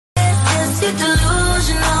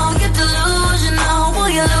you're delusional,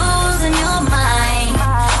 boy, you're losing your mind.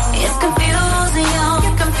 It's confusing,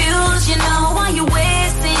 you're confused, why you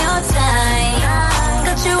wasting your time.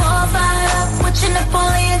 Got you all fired up with your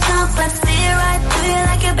Napoleon complex. See it right through you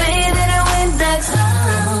like you're bathed in a Windex.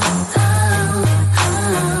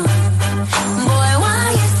 Boy,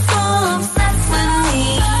 why you so obsessed with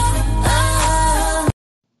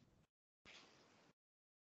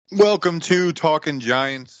me? Welcome to Talking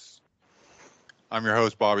Giants. I'm your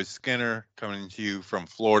host, Bobby Skinner, coming to you from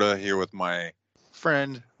Florida, here with my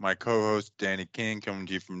friend, my co-host, Danny King, coming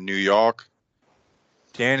to you from New York.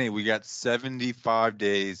 Danny, we got 75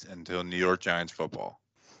 days until New York Giants football.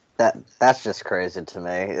 That's just crazy to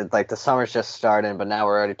me. It's like the summer's just starting, but now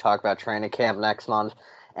we're already talking about training camp next month,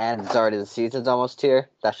 and it's already the season's almost here.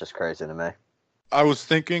 That's just crazy to me. I was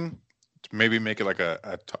thinking to maybe make it like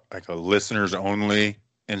a listeners only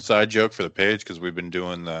inside joke for the page, because we've been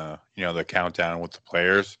doing the countdown with the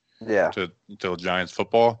players until Giants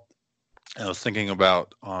football. And I was thinking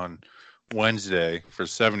about on Wednesday for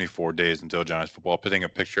 74 days until Giants football, putting a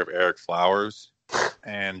picture of Eric Flowers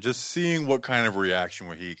and just seeing what kind of reaction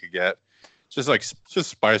he could get. Just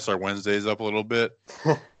spice our Wednesdays up a little bit.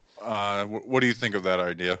 What do you think of that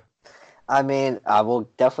idea? I mean, I will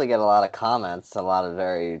definitely get a lot of comments,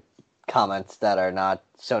 comments that are not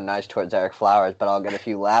so nice towards Eric Flowers, but I'll get a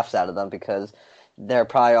few laughs out of them because they're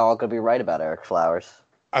probably all going to be right about Eric Flowers.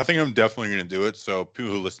 I think I'm definitely going to do it. So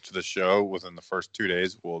people who listen to the show within the first 2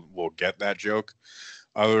 days will get that joke.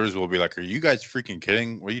 Others will be like, are you guys freaking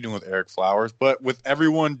kidding? What are you doing with Eric Flowers? But with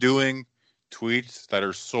everyone doing tweets that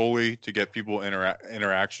are solely to get people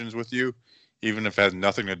interactions with you, even if it has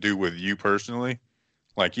nothing to do with you personally,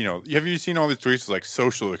 like, have you seen all these tweets like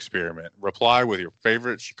social experiment? Reply with your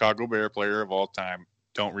favorite Chicago Bear player of all time.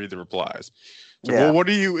 Don't read the replies. So, well, what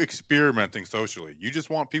are you experimenting socially? You just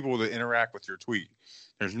want people to interact with your tweet.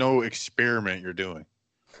 There's no experiment you're doing.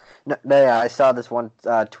 No, yeah, I saw this one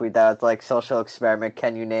tweet that was like, social experiment.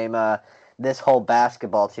 Can you name this whole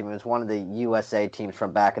basketball team? It was one of the USA teams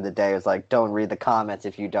from back in the day. It was like, don't read the comments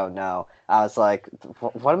if you don't know. I was like,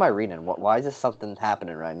 what am I reading? Why is this something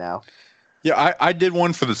happening right now? Yeah, I did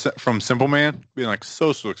one from Simple Man, being like,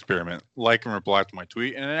 social experiment, like and reply to my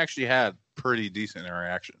tweet, and it actually had pretty decent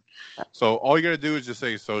interaction. So all you got to do is just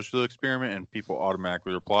say social experiment, and people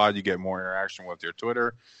automatically reply. You get more interaction with your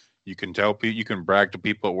Twitter. You can tell people, you can brag to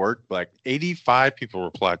people at work. Like 85 people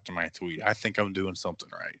replied to my tweet. I think I'm doing something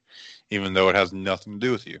right, even though it has nothing to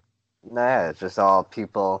do with you. Nah, it's just all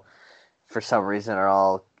people, for some reason, are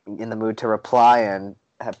all in the mood to reply and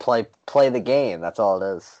play the game. That's all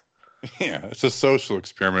it is. Yeah, it's a social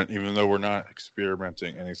experiment, even though we're not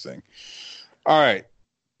experimenting anything. All right.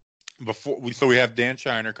 So we have Dan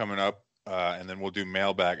Shiner coming up, and then we'll do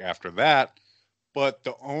mailbag after that. But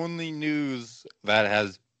the only news that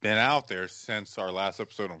has been out there since our last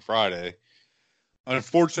episode on Friday,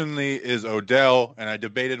 unfortunately, is Odell. And I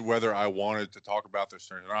debated whether I wanted to talk about this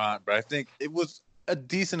or not, but I think it was a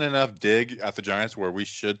decent enough dig at the Giants where we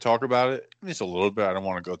should talk about it. Just a little bit. I don't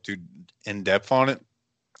want to go too in depth on it.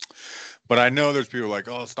 But I know there's people like,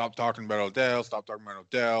 oh, stop talking about Odell,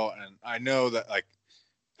 and I know that like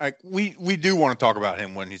we do want to talk about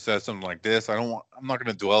him when he says something like this. I'm not going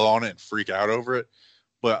to dwell on it and freak out over it.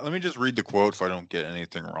 But let me just read the quote so I don't get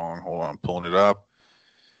anything wrong. Hold on, I'm pulling it up.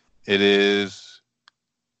 He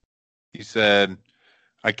said,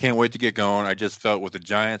 I can't wait to get going. I just felt with the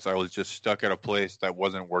Giants, I was just stuck at a place that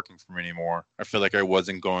wasn't working for me anymore. I feel like I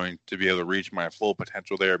wasn't going to be able to reach my full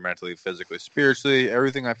potential there, mentally, physically, spiritually,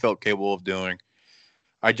 everything I felt capable of doing.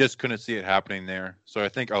 I just couldn't see it happening there. So I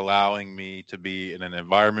think allowing me to be in an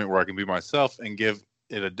environment where I can be myself and give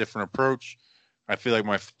it a different approach, I feel like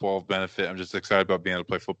my football benefit. I'm just excited about being able to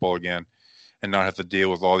play football again and not have to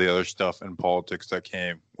deal with all the other stuff and politics that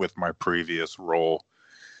came with my previous role.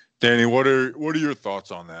 Danny, what are your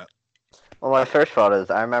thoughts on that? Well, my first thought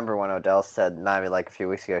is I remember when Odell said, maybe like a few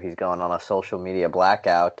weeks ago, he's going on a social media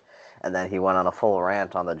blackout, and then he went on a full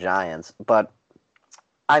rant on the Giants. But,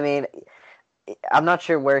 I mean, I'm not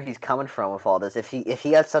sure where he's coming from with all this. If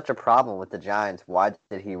he had such a problem with the Giants, why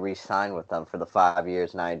did he re-sign with them for the 5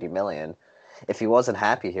 years, $90 million? If he wasn't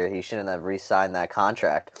happy here, he shouldn't have re-signed that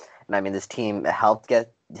contract. And, I mean, this team helped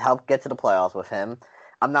get to the playoffs with him.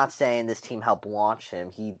 I'm not saying this team helped launch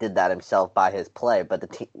him. He did that himself by his play,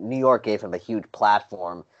 but New York gave him a huge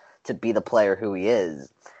platform to be the player who he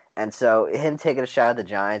is. And so him taking a shot at the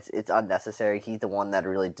Giants, it's unnecessary. He's the one that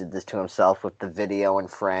really did this to himself with the video in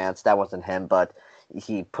France. That wasn't him, but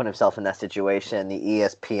he put himself in that situation. The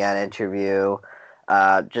ESPN interview,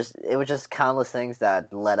 it was just countless things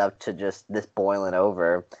that led up to just this boiling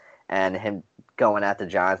over and him going at the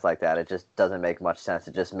Giants like that. It just doesn't make much sense.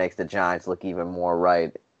 It just makes the Giants look even more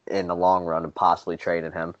right in the long run of possibly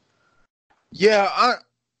trading him. Yeah,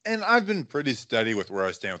 I've been pretty steady with where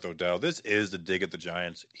I stand with Odell. This is the dig at the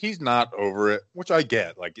Giants. He's not over it, which I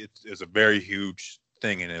get. Like, it's a very huge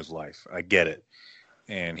thing in his life. I get it.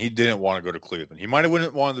 And he didn't want to go to Cleveland. He might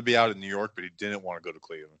have wanted to be out in New York, but he didn't want to go to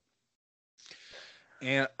Cleveland.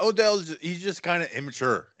 And he's just kind of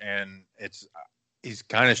immature, and he's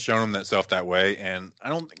kind of shown himself that way. And I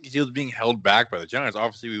don't think he was being held back by the Giants.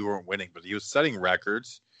 Obviously, we weren't winning, but he was setting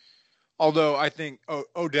records. Although I think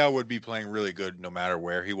Odell would be playing really good no matter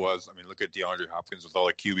where he was. I mean, look at DeAndre Hopkins with all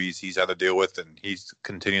the QBs he's had to deal with, and he's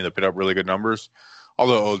continuing to put up really good numbers.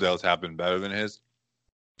 Although Odell's have been better than his.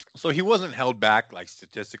 So he wasn't held back, like,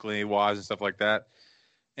 statistically wise and stuff like that.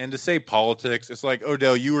 And to say politics, it's like,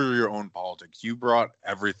 Odell, you were your own politics. You brought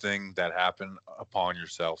everything that happened upon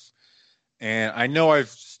yourself. And I know I've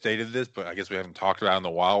stated this, but I guess we haven't talked about it in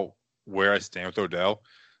a while where I stand with Odell.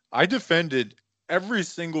 I defended every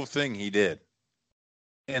single thing he did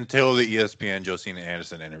until the ESPN Josina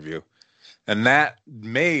Anderson interview. And that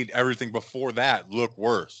made everything before that look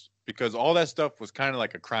worse because all that stuff was kind of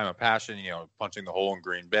like a crime of passion, punching the hole in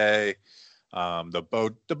Green Bay.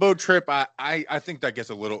 The boat trip, I think that gets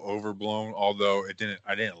a little overblown, although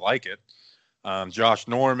I didn't like it. Josh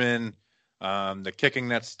Norman, the kicking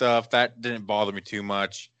that stuff, that didn't bother me too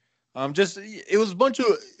much. It was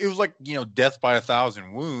like, death by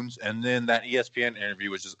 1,000 wounds. And then that ESPN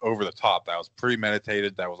interview was just over the top. That was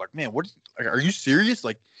premeditated. That was like, man, are you serious?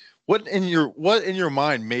 Like, what in your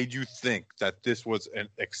mind made you think that this was an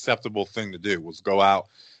acceptable thing to do, was go out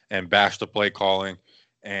and bash the play calling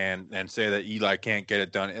and say that Eli can't get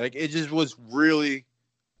it done? Like, it just was really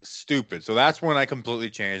stupid. So that's when I completely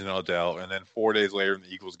changed on Odell. And then 4 days later in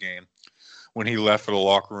the Eagles game, when he left for the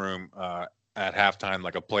locker room, at halftime,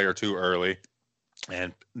 like a play or two early.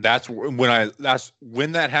 And that's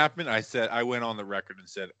when that happened. I went on the record and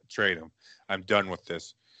said, trade him. I'm done with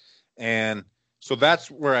this. And so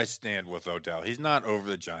that's where I stand with Odell. He's not over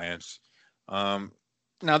the Giants. Now,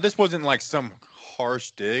 this wasn't like some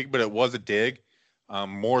harsh dig, but it was a dig,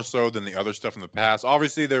 more so than the other stuff in the past.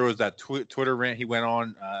 Obviously, there was that Twitter rant he went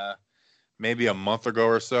on maybe a month ago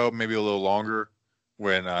or so, maybe a little longer,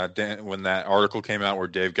 when that article came out where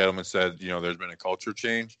Dave Gettleman said, there's been a culture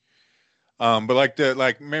change. But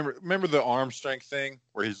remember the arm strength thing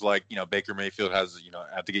where he's like, Baker Mayfield has,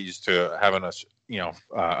 have to get used to having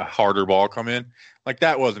a harder ball come in. Like,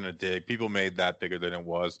 that wasn't a dig. People made that bigger than it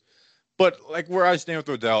was. But like where I stand with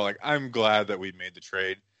Odell, like, I'm glad that we made the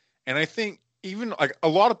trade. And I think even like a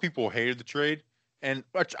lot of people hated the trade. And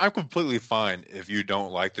I'm completely fine if you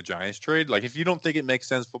don't like the Giants trade. Like, if you don't think it makes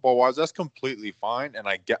sense football-wise, that's completely fine, and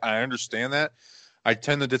I understand that. I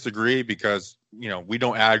tend to disagree because, we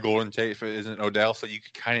don't add Golden Tate if it isn't Odell, so you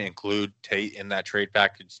could kind of include Tate in that trade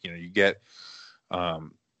package. You get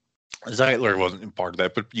Zeitler wasn't part of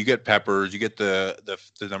that, but you get Peppers, you get the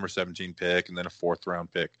number 17 pick, and then a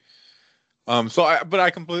 4th-round pick. But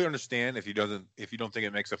I completely understand if you don't think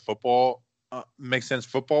it makes sense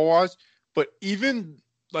football-wise. But even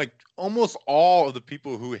like almost all of the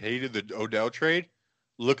people who hated the Odell trade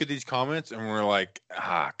look at these comments and we're like,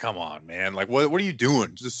 come on, man. Like, what are you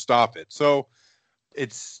doing? Just stop it. So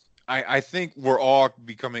I think we're all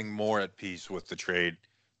becoming more at peace with the trade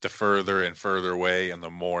the further and further away and the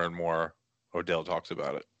more and more Odell talks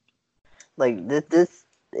about it. Like,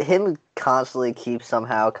 him constantly keeps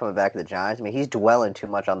somehow coming back to the Giants. I mean, he's dwelling too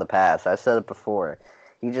much on the past. I said it before.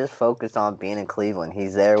 He just focused on being in Cleveland.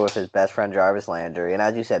 He's there with his best friend Jarvis Landry. And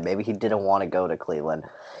as you said, maybe he didn't want to go to Cleveland.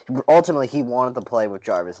 Ultimately, he wanted to play with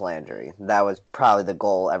Jarvis Landry. That was probably the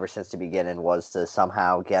goal ever since the beginning, was to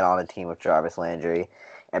somehow get on a team with Jarvis Landry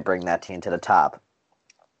and bring that team to the top.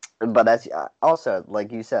 But that's also,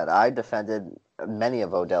 like you said, I defended many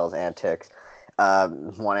of Odell's antics.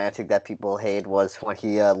 One antic that people hate was when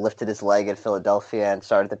he lifted his leg in Philadelphia and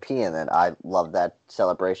started to pee in it. I love that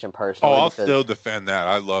celebration personally. Oh, I'll still defend that.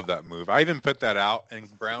 I love that move. I even put that out, and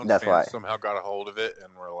Browns fans somehow got a hold of it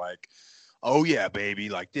and were like, oh, yeah, baby,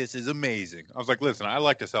 like, this is amazing. I was like, listen, I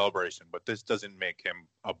like the celebration, but this doesn't make him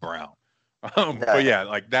a Brown. But yeah,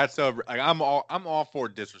 like, I'm all for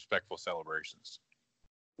disrespectful celebrations.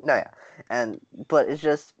 No, yeah. But it's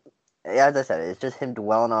just, as I said, it's just him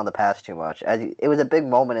dwelling on the past too much. It was a big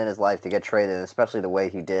moment in his life to get traded, especially the way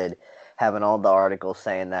he did, having all the articles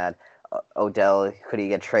saying that Odell, could he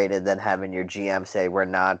get traded, then having your GM say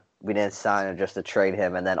we didn't sign him just to trade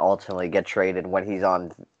him, and then ultimately get traded when he's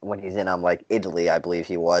in like Italy, I believe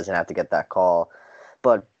he was, and have to get that call.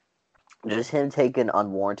 But just him taking an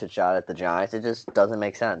unwarranted shot at the Giants, it just doesn't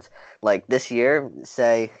make sense. Like this year,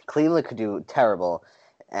 say Cleveland could do terrible,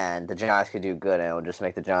 and the Giants could do good, and it would just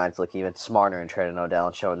make the Giants look even smarter in trading Odell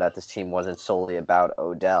and showing that this team wasn't solely about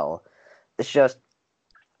Odell. It's just,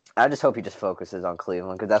 I just hope he just focuses on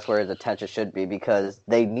Cleveland because that's where his attention should be because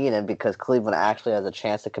they need him because Cleveland actually has a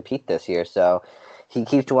chance to compete this year. So he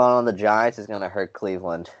keeps dwelling on the Giants is going to hurt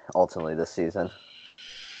Cleveland ultimately this season.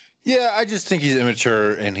 Yeah, I just think he's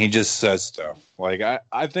immature and he just says stuff. Like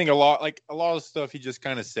I think a lot of stuff he just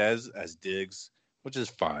kind of says as digs, which is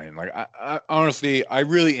fine. Like I honestly I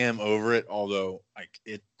really am over it, although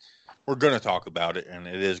we're gonna talk about it and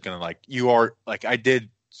it is gonna I did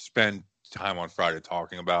spend time on Friday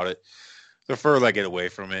talking about it. The further I get away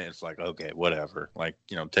from it, it's like, okay, whatever. Like,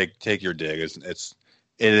 take your dig. It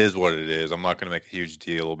is what it is. I'm not going to make a huge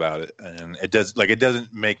deal about it, and it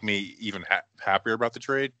doesn't make me even happier about the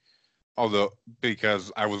trade. Although,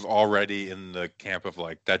 because I was already in the camp of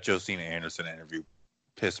like that Josina Anderson interview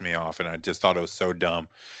pissed me off, and I just thought it was so dumb.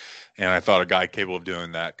 And I thought a guy capable of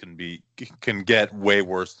doing that can get way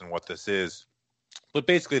worse than what this is. But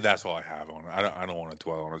basically, that's all I have on it. I don't want to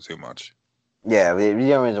dwell on it too much. Yeah, the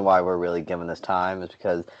only reason why we're really giving this time is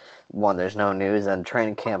because, one, there's no news, and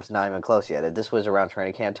training camp's not even close yet. If this was around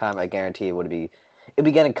training camp time, I guarantee it'd be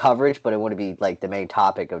getting coverage, but it wouldn't be like the main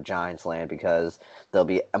topic of Giants land because there'll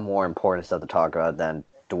be more important stuff to talk about than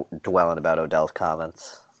dwelling about Odell's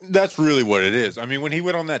comments. That's really what it is. I mean, when he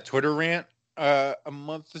went on that Twitter rant a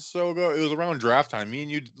month or so ago, it was around draft time. Me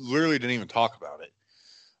and you literally didn't even talk about it.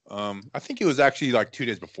 I think it was actually like 2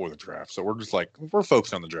 days before the draft. So we're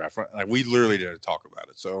focused on the draft. Right? Like we literally didn't talk about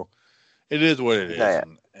it. So it is what it is, Yeah.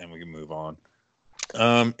 and we can move on.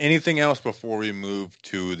 Anything else before we move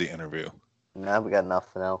to the interview? No, we got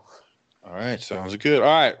nothing else. All right, sounds good.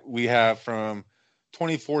 All right, we have from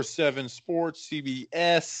 24/7 Sports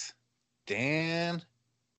CBS, Dan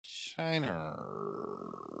Shiner.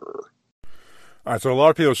 All right, so a lot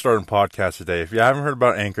of people are starting podcasts today. If you haven't heard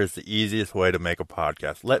about Anchor, it's the easiest way to make a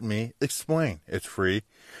podcast. Let me explain. It's free.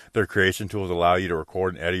 Their creation tools allow you to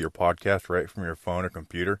record and edit your podcast right from your phone or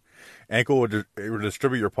computer. Anchor will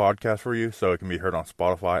distribute your podcast for you so it can be heard on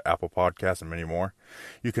Spotify, Apple Podcasts, and many more.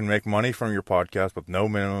 You can make money from your podcast with no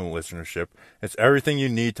minimum listenership. It's everything you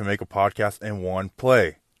need to make a podcast in one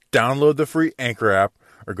play. Download the free Anchor app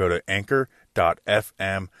or go to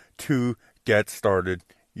anchor.fm to get started.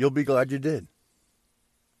 You'll be glad you did.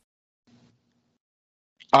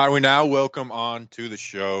 All right, we now welcome on to the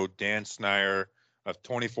show Dan Snyder of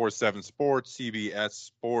 24/7 Sports, CBS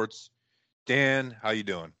Sports. Dan, how you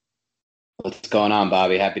doing? What's going on,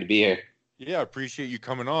 Bobby? Happy to be here. Yeah, I appreciate you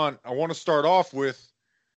coming on. I want to start off with,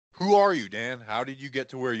 who are you, Dan? How did you get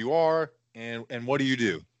to where you are, and what do you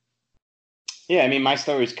do? Yeah, I mean, my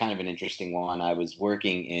story is kind of an interesting one. I was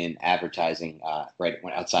working in advertising right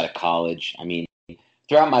outside of college. I mean,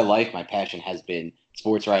 throughout my life, my passion has been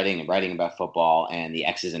sports writing and writing about football and the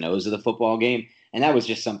X's and O's of the football game. And that was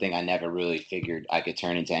just something I never really figured I could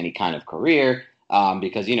turn into any kind of career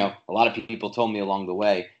because, a lot of people told me along the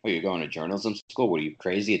way, oh, you're going to journalism school? What are you,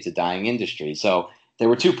 crazy? It's a dying industry. So there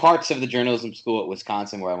were two parts of the journalism school at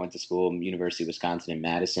Wisconsin where I went to school, University of Wisconsin in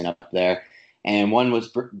Madison up there. And one was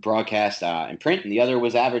broadcast and print, and the other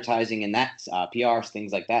was advertising and that's PR,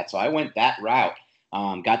 things like that. So I went that route.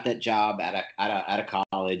 Got that job at a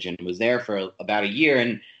college and was there for about a year.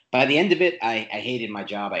 And by the end of it, I hated my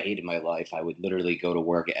job. I hated my life. I would literally go to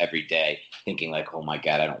work every day thinking like, oh my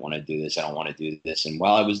God, I don't want to do this. I don't want to do this. And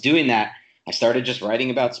while I was doing that, I started just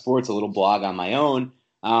writing about sports, a little blog on my own.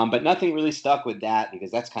 But nothing really stuck with that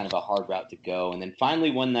because that's kind of a hard route to go. And then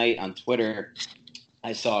finally one night on Twitter,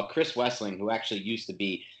 I saw Chris Wessling, who actually used to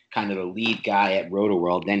be kind of the lead guy at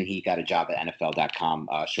RotoWorld. Then he got a job at NFL.com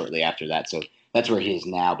shortly after that. So that's where he is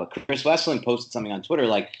now. But Chris Wessling posted something on Twitter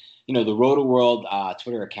like, the RotoWorld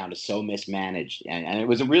Twitter account is so mismanaged. And it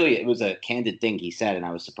was a candid thing he said, and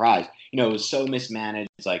I was surprised. It was so mismanaged.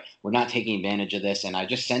 It's like, we're not taking advantage of this. And I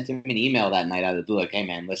just sent him an email that night out of the blue, like, hey,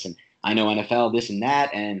 man, listen, I know NFL, this and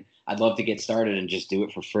that, and I'd love to get started and just do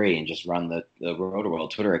it for free and just run the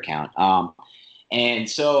RotoWorld Twitter account. And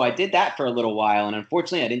so I did that for a little while. And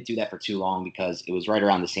unfortunately, I didn't do that for too long because it was right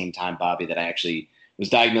around the same time, Bobby, that I actually was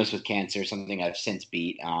diagnosed with cancer, something I've since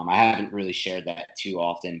beat. I haven't really shared that too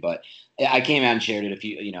often, but I came out and shared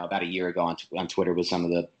it about a year ago on Twitter with some of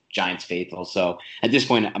the Giants faithful. So at this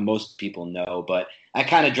point, most people know, but that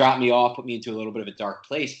kind of dropped me off, put me into a little bit of a dark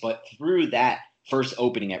place. But through that first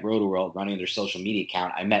opening at RotoWorld, running their social media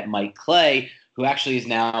account, I met Mike Clay, who actually is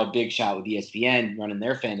now a big shot with ESPN, running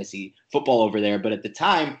their fantasy football over there. But at the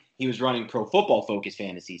time, he was running Pro Football Focus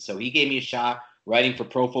Fantasy. So he gave me a shot writing for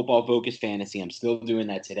Pro Football Focus Fantasy. I'm still doing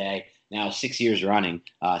that today. now 6 years running,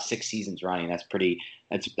 6 seasons running.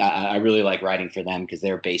 I really like writing for them because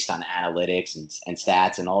they're based on analytics and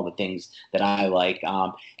stats and all the things that I like.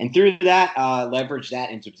 And through that, leveraged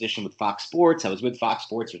that into a position with Fox Sports. I was with Fox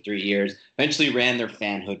Sports for 3 years, eventually ran their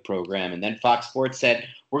fanhood program. And then Fox Sports said,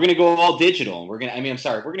 we're going to go all digital. We're going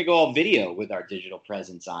to go all video with our digital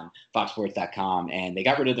presence on foxsports.com. And they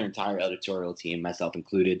got rid of their entire editorial team, myself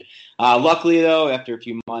included. Luckily, though, after a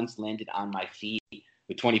few months, landed on my feet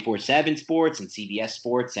with 24/7 Sports and CBS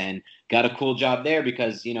Sports, and got a cool job there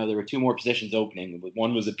because, there were 2 more positions opening.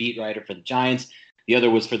 One was a beat writer for the Giants. The other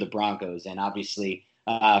was for the Broncos. And obviously,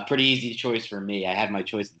 pretty easy choice for me. I had my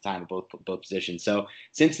choice at the time of both positions. So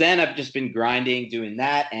since then, I've just been grinding, doing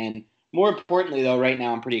that. And more importantly, though, right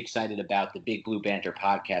now I'm pretty excited about the Big Blue Banter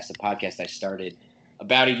podcast, the podcast I started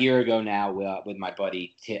about a year ago now with my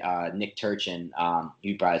buddy Nick Turchin,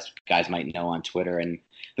 you guys might know on Twitter. And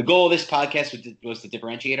the goal of this podcast was to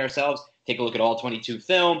differentiate ourselves, take a look at all 22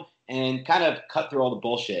 film, and kind of cut through all the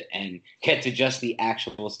bullshit and get to just the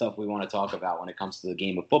actual stuff we want to talk about when it comes to the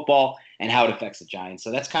game of football and how it affects the Giants.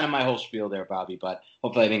 So that's kind of my whole spiel there, Bobby. But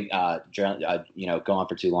hopefully I didn't go on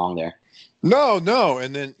for too long there. No.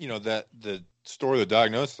 And then, that the story of the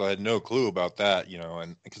diagnosis, I had no clue about that,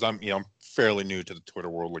 and because I'm fairly new to the Twitter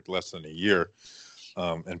world, like less than a year.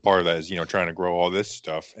 And part of that is, trying to grow all this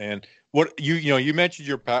stuff. And what you mentioned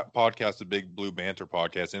your podcast, the Big Blue Banter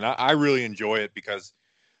podcast, and I really enjoy it because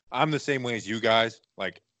I'm the same way as you guys.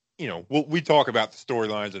 Like, we talk about the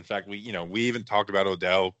storylines. In fact, we even talked about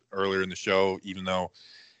Odell earlier in the show, even though,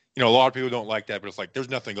 a lot of people don't like that, but it's like, there's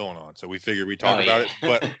nothing going on. So we figured we'd talk about it.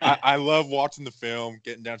 But I love watching the film,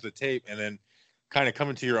 getting down to the tape, and then kind of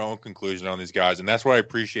coming to your own conclusion on these guys. And that's why I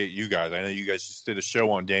appreciate you guys. I know you guys just did a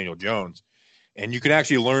show on Daniel Jones, and you can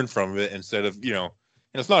actually learn from it instead of, and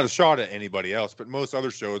it's not a shot at anybody else, but most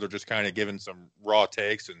other shows are just kind of giving some raw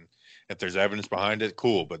takes, and if there's evidence behind it,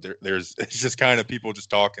 cool. But it's just kind of people just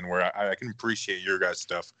talking, where I can appreciate your guys'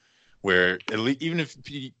 stuff, where at least, even if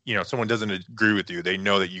someone doesn't agree with you, they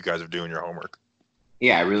know that you guys are doing your homework.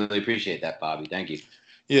 Yeah, I really appreciate that, Bobby. Thank you.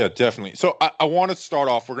 Yeah, definitely. So I want to start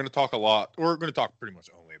off. We're going to talk a lot. We're going to talk pretty much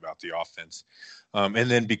only about the offense. And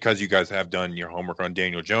then because you guys have done your homework on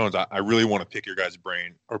Daniel Jones, I really want to pick your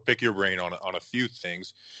brain on a few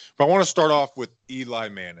things. But I want to start off with Eli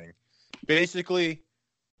Manning. Basically,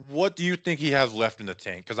 what do you think he has left in the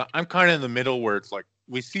tank? Because I'm kind of in the middle where it's like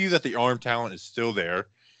we see that the arm talent is still there,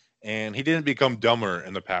 and he didn't become dumber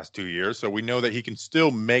in the past 2 years. So we know that he can still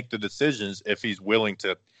make the decisions if he's willing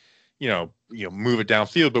to, move it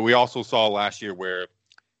downfield. But we also saw last year where,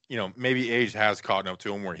 maybe age has caught up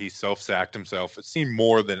to him, where he self-sacked himself. It seemed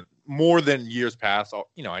more than years past.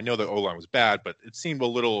 I know the O-line was bad, but it seemed a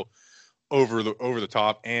little over the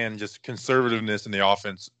top, and just conservativeness in the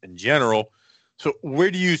offense in general. So where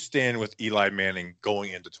do you stand with Eli Manning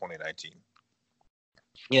going into 2019?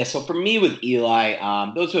 Yeah, so for me with Eli,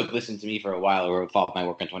 those who have listened to me for a while or have followed my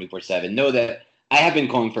work on 24/7 know that I have been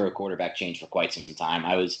calling for a quarterback change for quite some time.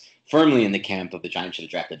 I was firmly in the camp of the Giants should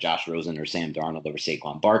have drafted Josh Rosen or Sam Darnold over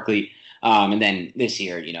Saquon Barkley. And then this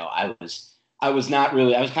year, I was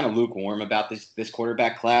kind of lukewarm about this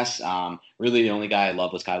quarterback class. Really, the only guy I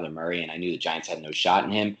loved was Kyler Murray, and I knew the Giants had no shot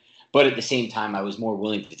in him. But at the same time, I was more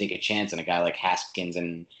willing to take a chance on a guy like Haskins,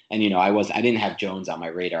 and I didn't have Jones on my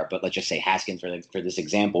radar, but let's just say Haskins for this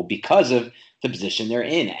example, because of the position they're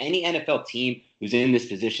in. Any NFL team who's in this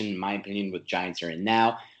position, in my opinion, what Giants are in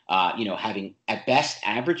now, having at best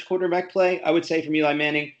average quarterback play, I would say from Eli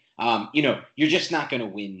Manning, you're just not going to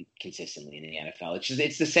win consistently in the NFL.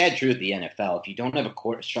 It's the sad truth of the NFL. If you don't have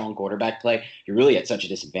a strong quarterback play, you're really at such a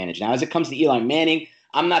disadvantage. Now, as it comes to Eli Manning,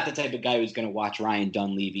 I'm not the type of guy who's going to watch Ryan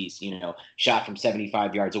Dunleavy's, shot from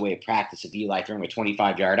 75 yards away at practice of Eli throwing a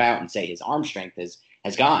 25-yard out and say his arm strength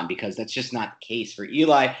has gone, because that's just not the case. For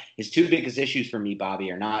Eli, his 2 biggest issues for me,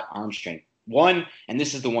 Bobby, are not arm strength. One, and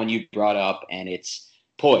this is the one you brought up, and it's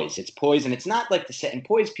poise. It's poise, and it's not like the set. And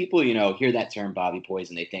poise, people, hear that term, Bobby, poise,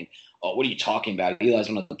 and they think, oh, what are you talking about? Eli's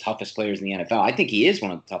one of the toughest players in the NFL. I think he is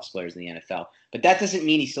one of the toughest players in the NFL. But that doesn't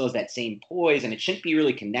mean he still has that same poise, and it shouldn't be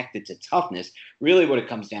really connected to toughness. Really what it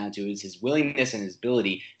comes down to is his willingness and his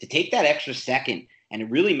ability to take that extra second, and it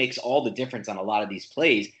really makes all the difference on a lot of these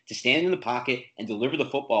plays, to stand in the pocket and deliver the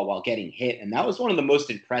football while getting hit. And that was one of the most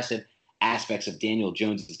impressive aspects of Daniel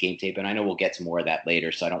Jones's game tape, and I know we'll get to more of that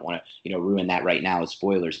later, so I don't want to ruin that right now with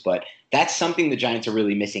spoilers, but that's something the Giants are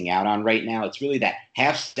really missing out on right now. It's really that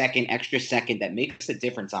extra second that makes a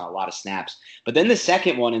difference on a lot of snaps. But then the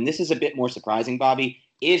second one, and this is a bit more surprising, Bobby,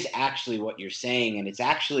 is actually what you're saying. And it's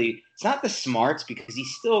not the smarts, because he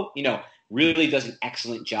still, really does an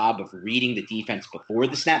excellent job of reading the defense before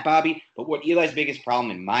the snap, Bobby. But what Eli's biggest problem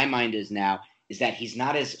in my mind is that he's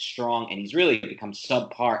not as strong, and he's really become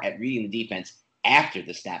subpar at reading the defense after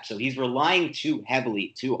the snap. So he's relying too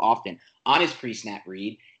heavily, too often on his pre-snap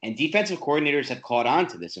read, and defensive coordinators have caught on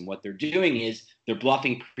to this. And what they're doing is they're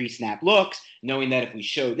bluffing pre-snap looks, knowing that if we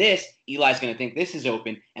show this, Eli's going to think this is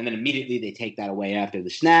open, and then immediately they take that away after the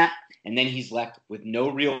snap, and then he's left with no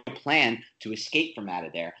real plan to escape from out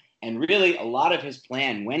of there. And really, a lot of his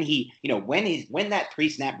plan, when that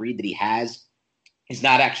pre-snap read that he has is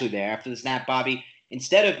not actually there after the snap, Bobby,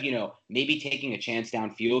 instead of, maybe taking a chance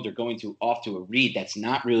downfield or going off to a read that's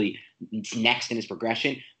not really next in his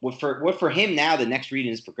progression, what for him now, the next read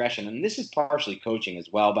in his progression, and this is partially coaching as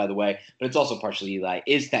well, by the way, but it's also partially Eli,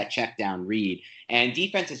 is that check down read. And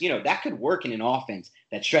defenses, that could work in an offense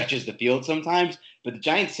that stretches the field sometimes, but the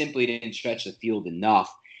Giants simply didn't stretch the field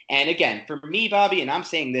enough. And again, for me, Bobby, and I'm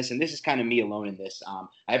saying this, and this is kind of me alone in this, I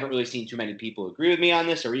haven't really seen too many people agree with me on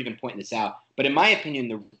this or even pointing this out. But in my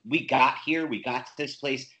opinion, we got to this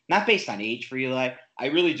place, not based on age for Eli. I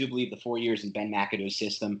really do believe the 4 years in Ben McAdoo's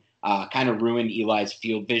system kind of ruined Eli's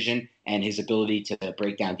field vision and his ability to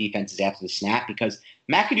break down defenses after the snap, because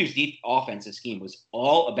McAdoo's deep offensive scheme was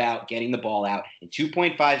all about getting the ball out in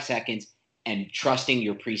 2.5 seconds and trusting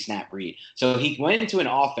your pre-snap read. So he went into an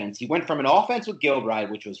offense. He went from an offense with Gilbride,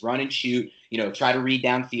 which was run and shoot, try to read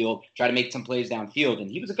downfield, try to make some plays downfield. And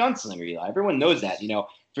he was a gunslinger, Eli. Everyone knows that.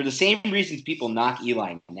 For the same reasons people knock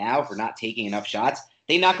Eli now for not taking enough shots,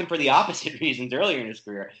 they knock him for the opposite reasons earlier in his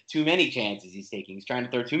career. Too many chances he's taking. He's trying to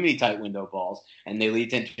throw too many tight window balls, and they lead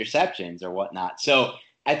to interceptions or whatnot. So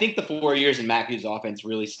I think the 4 years in McAdoo's offense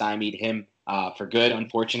really stymied him for good,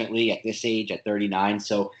 unfortunately, at this age, at 39.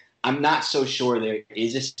 So I'm not so sure there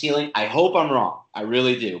is a ceiling. I hope I'm wrong. I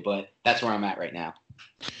really do, but that's where I'm at right now.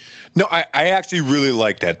 No, I actually really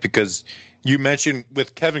like that, because you mentioned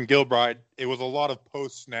with Kevin Gilbride, it was a lot of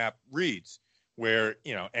post-snap reads where,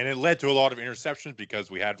 and it led to a lot of interceptions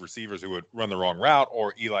because we had receivers who would run the wrong route,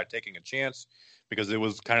 or Eli taking a chance because it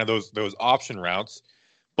was kind of those option routes.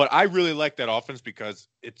 But I really like that offense because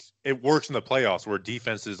it works in the playoffs where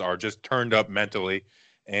defenses are just turned up mentally,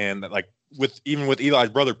 and with Eli's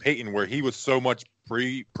brother Peyton, where he was so much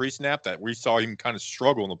pre-snap that we saw him kind of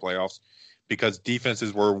struggle in the playoffs because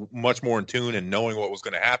defenses were much more in tune and knowing what was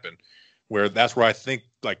going to happen. Where that's where I think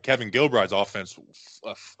Kevin Gilbride's offense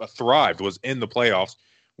thrived, was in the playoffs,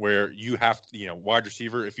 where you have wide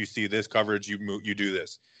receiver, if you see this coverage, you do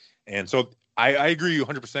this. And so I agree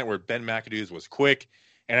 100% where Ben McAdoo's was quick,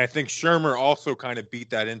 and I think Shurmur also kind of beat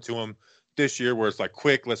that into him this year, where it's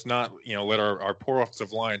quick, let's not let our poor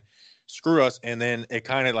offensive line screw us. And then it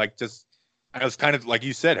kind of like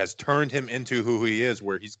you said, has turned him into who he is,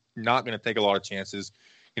 where he's not going to take a lot of chances.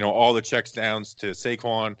 All the checks downs to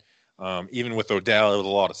Saquon, even with Odell, it was a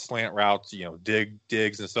lot of slant routes,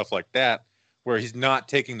 digs and stuff like that, where he's not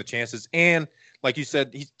taking the chances. And like you said,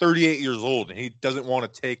 he's 38 years old, and he doesn't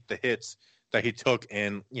want to take the hits that he took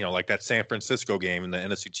in, that San Francisco game in the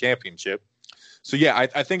NFC Championship. So yeah,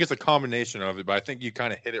 I think it's a combination of it, but I think you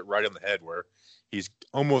kind of hit it right on the head, where he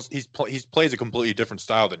plays a completely different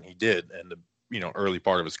style than he did in the early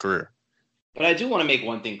part of his career. But I do want to make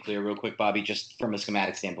one thing clear real quick, Bobby, just from a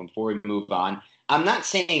schematic standpoint before we move on. I'm not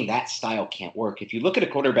saying that style can't work. If you look at a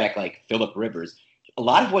quarterback like Phillip Rivers, a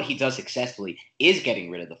lot of what he does successfully is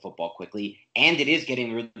getting rid of the football quickly, and it is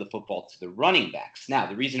getting rid of the football to the running backs. Now,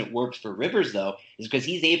 the reason it works for Rivers, though, is because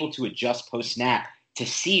he's able to adjust post-snap to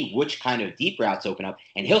see which kind of deep routes open up,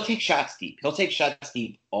 and he'll take shots deep. He'll take shots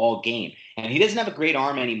deep all game. And he doesn't have a great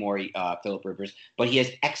arm anymore, Phillip Rivers, but he has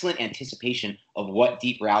excellent anticipation of what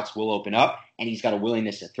deep routes will open up, and he's got a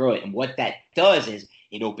willingness to throw it. And what that does is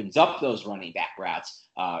it opens up those running back routes,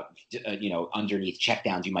 underneath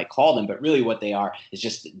checkdowns, you might call them, but really what they are is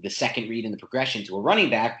just the second read in the progression to a running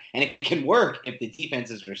back, and it can work if the defense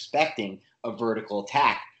is respecting a vertical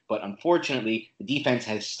attack. But unfortunately, the defense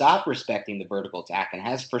has stopped respecting the vertical attack and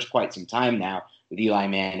has for quite some time now with Eli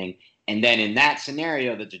Manning. And then in that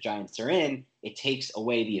scenario that the Giants are in, it takes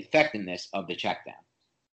away the effectiveness of the check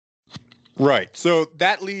down. Right. So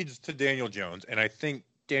that leads to Daniel Jones. And I think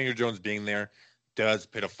Daniel Jones being there does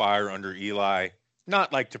put a fire under Eli,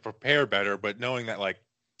 not to prepare better, but knowing that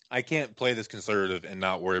I can't play this conservative and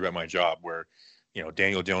not worry about my job, where,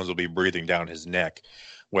 Daniel Jones will be breathing down his neck,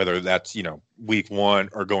 whether that's, week one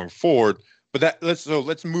or going forward. But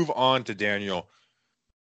let's move on to Daniel.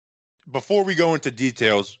 Before we go into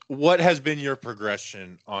details, what has been your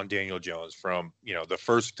progression on Daniel Jones from, the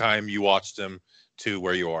first time you watched him to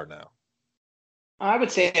where you are now? I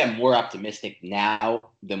would say I'm more optimistic now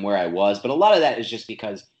than where I was, but a lot of that is just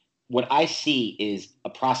because what I see is a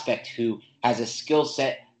prospect who has a skill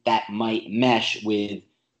set that might mesh with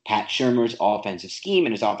Pat Shurmur's offensive scheme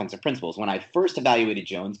and his offensive principles. When I first evaluated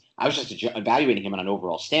Jones, I was just evaluating him on an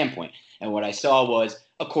overall standpoint. And what I saw was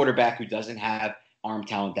a quarterback who doesn't have arm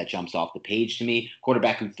talent that jumps off the page to me,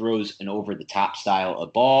 quarterback who throws an over-the-top style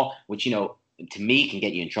of ball, which, to me can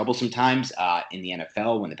get you in trouble sometimes in the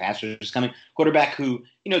NFL when the pass rush is coming. Quarterback who,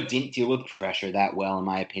 didn't deal with pressure that well, in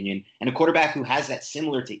my opinion. And a quarterback who has that,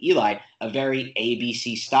 similar to Eli, a very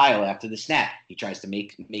ABC style after the snap. He tries to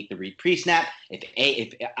make the read pre-snap.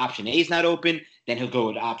 If option A is not open, then he'll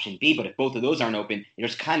go to option B. But if both of those aren't open,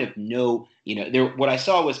 there's kind of no, what I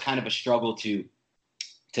saw was kind of a struggle to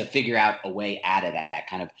figure out a way out of that,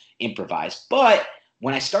 kind of improvise. But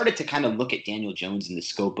when I started to kind of look at Daniel Jones in the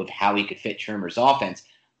scope of how he could fit Shurmur's offense,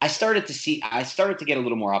 I started to get a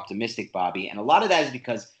little more optimistic, Bobby. And a lot of that is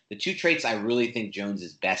because the two traits I really think Jones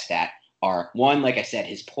is best at are, one, like I said,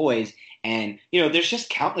 his poise. And, there's just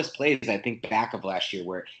countless plays, I think, back of last year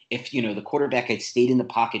where if, the quarterback had stayed in the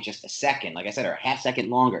pocket just a second, like I said, or a half second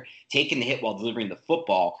longer, taking the hit while delivering the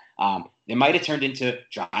football, they might have turned into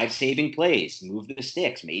drive-saving plays, move the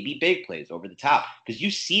sticks, maybe big plays over the top. Because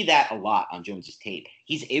you see that a lot on Jones's tape.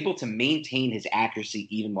 He's able to maintain his accuracy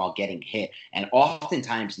even while getting hit, and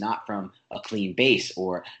oftentimes not from a clean base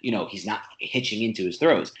or, he's not hitching into his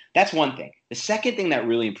throws. That's one thing. The second thing that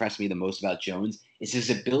really impressed me the most about Jones is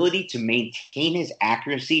his ability to maintain his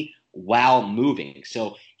accuracy while moving.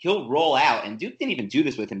 So he'll roll out, and Duke didn't even do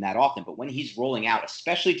this with him that often, but when he's rolling out,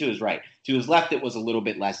 especially to his right, to his left, it was a little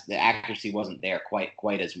bit less. The accuracy wasn't there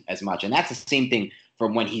quite as much. And that's the same thing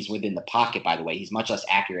from when he's within the pocket, by the way. He's much less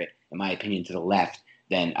accurate, in my opinion, to the left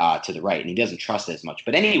than to the right, and he doesn't trust it as much.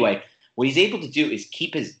 But anyway, what he's able to do is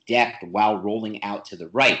keep his depth while rolling out to the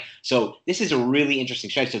right. So this is a really interesting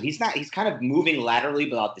stretch. So he's kind of moving laterally,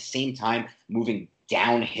 but at the same time moving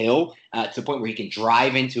downhill to the point where he can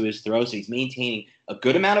drive into his throw. So he's maintaining a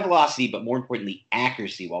good amount of velocity, but more importantly,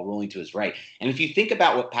 accuracy while rolling to his right. And if you think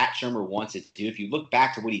about what Pat Shurmur wants to do, if you look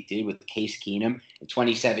back to what he did with Case Keenum in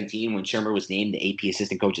 2017 when Shurmur was named the AP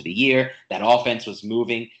Assistant Coach of the Year, that offense was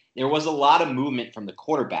moving. There was a lot of movement from the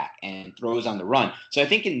quarterback and throws on the run. So I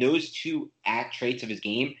think in those two traits of his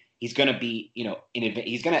game, he's going to be,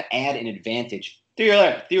 he's going to add an advantage,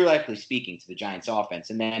 theoretically speaking, to the Giants' offense.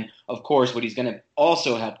 And then, of course, what he's going to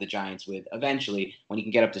also help the Giants with eventually, when he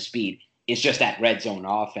can get up to speed, is just that red zone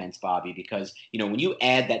offense, Bobby. Because, when you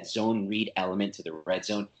add that zone read element to the red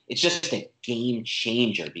zone, it's just a game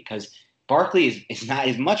changer. Because Barkley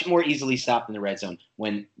is much more easily stopped in the red zone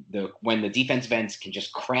when the defensive ends can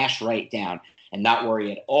just crash right down and not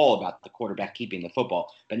worry at all about the quarterback keeping the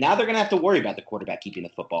football. But now they're going to have to worry about the quarterback keeping the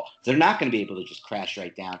football. They're not going to be able to just crash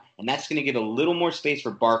right down, and that's going to give a little more space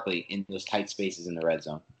for Barkley in those tight spaces in the red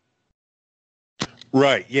zone.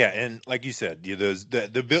 Right, yeah, and like you said, just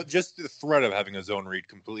the threat of having a zone read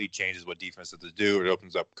completely changes what defense has to do. It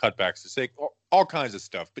opens up cutbacks to sake, all kinds of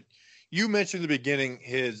stuff. But you mentioned in the beginning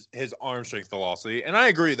his arm strength velocity, and I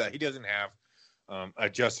agree that he doesn't have a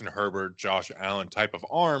Justin Herbert, Josh Allen type of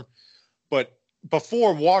arm. But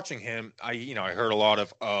before watching him, I heard a lot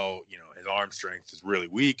of, his arm strength is really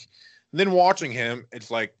weak. And then watching him,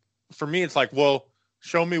 for me, it's like, well,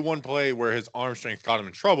 show me one play where his arm strength got him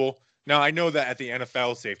in trouble. Now, I know that at the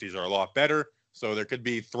NFL, safeties are a lot better. So there could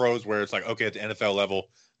be throws where it's like, okay, at the NFL level,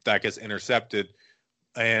 that gets intercepted.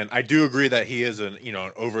 And I do agree that he is an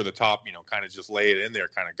over the top, kind of just lay it in there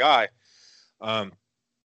kind of guy.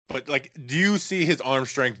 But do you see his arm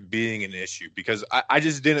strength being an issue? Because I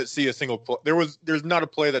just didn't see a single play. There's not a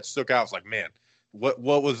play that stuck out. It's like, man, what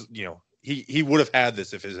was, he would have had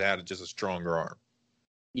this if he had just a stronger arm.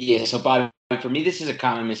 Yeah. So Bobby, for me, this is a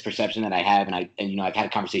common misperception that I have. And I've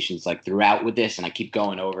had conversations throughout with this, and I keep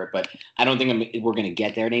going over it, but I don't think we're going to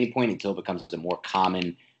get there at any point until it becomes a more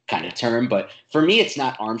common kind of term. But for me, it's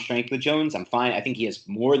not arm strength with Jones. I'm fine. I think he has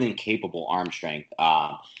more than capable arm strength.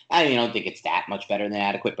 I don't think it's that much better than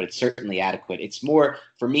adequate, but it's certainly adequate. It's more,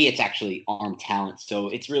 for me, it's actually arm talent. So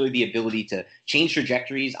it's really the ability to change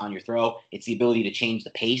trajectories on your throw. It's the ability to change the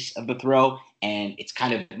pace of the throw. And it's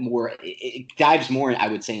kind of more, it dives more, I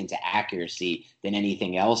would say, into accuracy than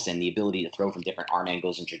anything else, and the ability to throw from different arm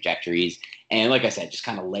angles and trajectories. And like I said, just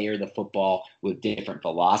kind of layer the football with different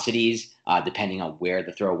velocities, depending on where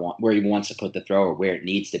where he wants to put the throw or where it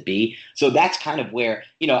needs to be. So that's kind of where,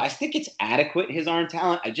 I think it's adequate, his arm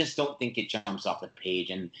talent. I just don't think it jumps off the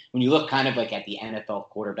page. And when you look kind of at the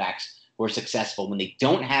NFL quarterbacks who are successful, when they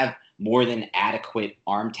don't have more than adequate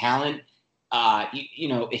arm talent,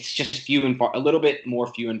 it's just a little bit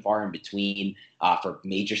more few and far in between for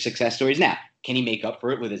major success stories. Now, Can he make up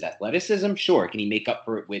for it with his athleticism? Sure. Can he make up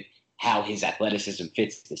for it with how his athleticism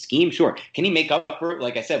fits the scheme? Sure. Can he make up for it,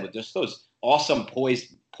 like I said, with just those awesome poised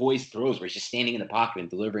throws where he's just standing in the pocket and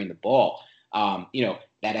delivering the ball?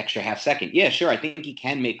 That extra half second. Yeah, sure. I think he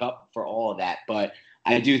can make up for all of that, but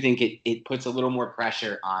I do think it puts a little more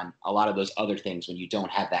pressure on a lot of those other things when you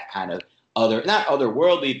don't have that kind of not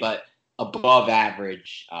otherworldly, but above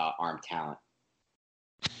average arm talent.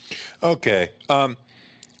 Okay.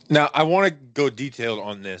 Now I want to go detailed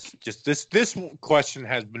on this. Just this question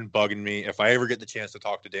has been bugging me. If I ever get the chance to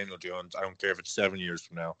talk to Daniel Jones, I don't care if it's 7 years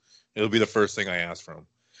from now, it'll be the first thing I ask from him.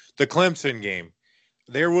 The Clemson game,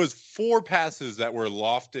 there was 4 passes that were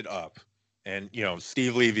lofted up, and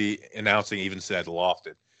Steve Levy announcing even said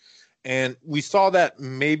lofted, and we saw that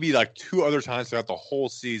maybe like 2 other times throughout the whole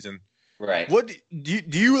season. Right. What do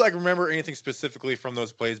you like remember anything specifically from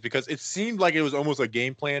those plays? Because it seemed like it was almost a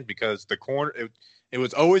game plan, because the corner it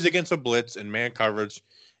was always against a blitz and man coverage,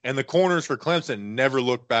 and the corners for Clemson never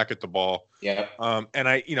looked back at the ball. Yeah.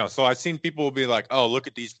 And so I've seen people be like, "Oh, look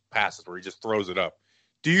at these passes where he just throws it up."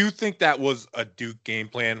 Do you think that was a Duke game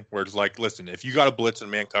plan where it's like, listen, if you got a blitz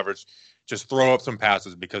and man coverage, just throw up some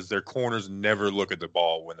passes because their corners never look at the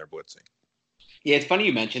ball when they're blitzing? Yeah, it's funny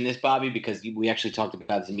you mentioned this, Bobby, because we actually talked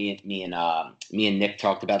about this. Me and Nick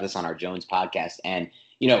talked about this on our Jones podcast, and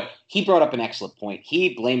he brought up an excellent point.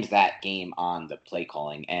 He blames that game on the play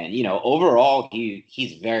calling, and overall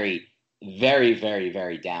he's very, very, very,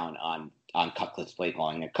 very down on Cutcliffe's play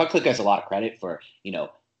calling. And Cutcliffe gets a lot of credit for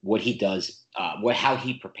what he does, how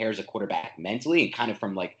he prepares a quarterback mentally and kind of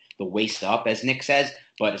from like the waist up, as Nick says.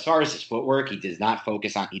 But as far as his footwork, he does not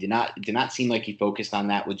focus on. He did not seem like he focused on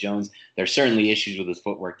that with Jones. There's certainly issues with his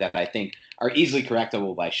footwork that I think are easily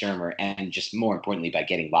correctable by Shurmur, and just more importantly by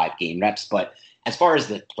getting live game reps. But as far as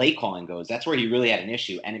the play calling goes, that's where he really had an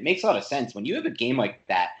issue, and it makes a lot of sense when you have a game like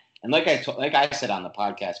that. And like I said on the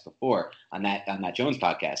podcast before, on that Jones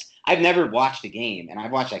podcast, I've never watched a game, and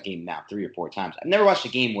I've watched that game now 3 or 4 times. I've never watched a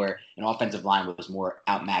game where an offensive line was more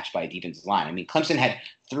outmatched by a defensive line. I mean, Clemson had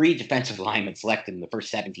 3 defensive linemen selected in the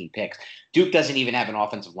first 17 picks. Duke doesn't even have an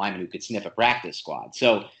offensive lineman who could sniff a practice squad.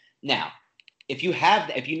 So now, if you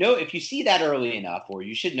see that early enough, or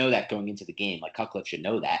you should know that going into the game, like Cutcliffe should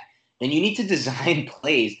know that, then you need to design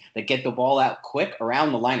plays that get the ball out quick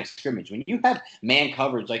around the line of scrimmage. When you have man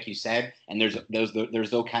coverage, like you said, and there's those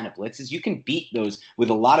kind of blitzes, you can beat those with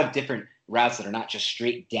a lot of different routes that are not just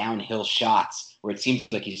straight downhill shots where it seems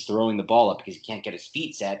like he's throwing the ball up because he can't get his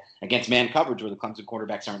feet set against man coverage where the Clemson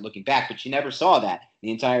quarterbacks aren't looking back. But you never saw that the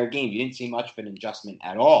entire game. You didn't see much of an adjustment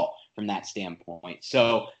at all from that standpoint.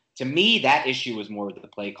 So to me, that issue was more with the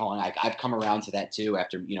play calling. I've come around to that too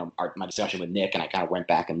after my discussion with Nick, and I kind of went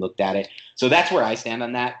back and looked at it. So that's where I stand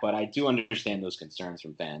on that. But I do understand those concerns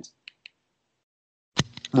from fans.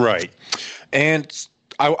 Right, and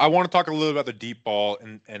I want to talk a little about the deep ball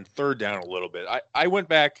and third down a little bit. I went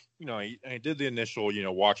back, I did the initial,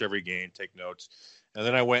 watch every game, take notes, and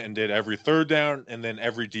then I went and did every third down and then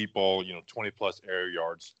every deep ball, 20 plus air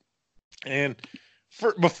yards, and.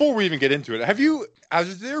 Before we even get into it,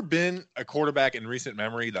 has there been a quarterback in recent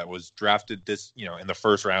memory that was drafted this, in the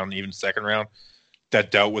first round, even second round, that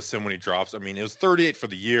dealt with so many drops? I mean, it was 38 for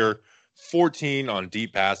the year, 14 on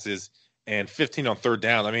deep passes, and 15 on third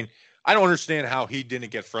down. I mean, I don't understand how he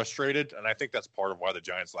didn't get frustrated, and I think that's part of why the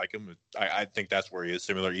Giants like him. I think that's where he is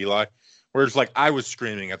similar to Eli, where it's like I was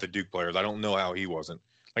screaming at the Duke players. I don't know how he wasn't.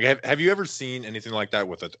 Like, have you ever seen anything like that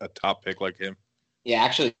with a top pick like him? Yeah,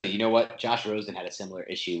 actually, you know what? Josh Rosen had a similar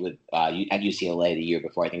issue with at UCLA the year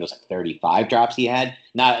before. I think it was like 35 drops he had.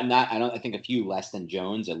 I think a few less than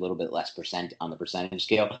Jones, a little bit less percent on the percentage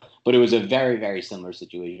scale. But it was a very, very similar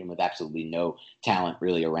situation with absolutely no talent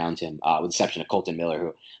really around him, with the exception of Colton Miller,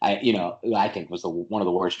 who I think was one of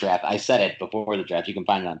the worst drafts. I said it before the draft. You can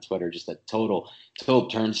find it on Twitter. Just a total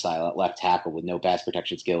turnstile at left tackle with no pass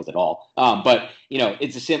protection skills at all. But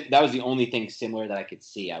that was the only thing similar that I could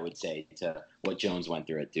see, I would say, to what Jones went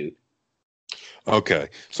through at Duke. Okay,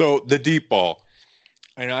 so the deep ball,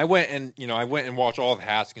 and I went and watched all of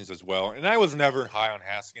Haskins as well, and I was never high on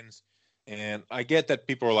Haskins, and I get that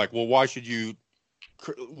people are like, well, why should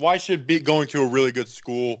going to a really good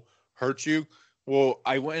school hurt you? Well,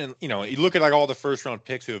 I went and you look at like all the first round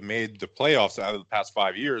picks who have made the playoffs out of the past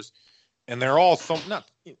 5 years, and they're all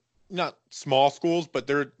not small schools, but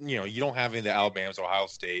they're you don't have any of the Alabamas, Ohio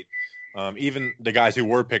State. Even the guys who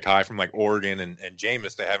were picked high from like Oregon and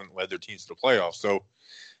Jameis, they haven't led their teams to the playoffs. So,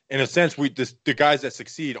 in a sense, the guys that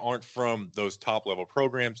succeed aren't from those top level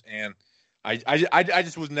programs. And I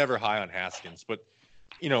just was never high on Haskins. But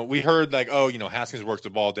we heard like, Haskins works the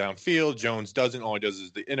ball downfield, Jones doesn't. All he does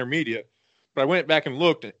is the intermediate. But I went back and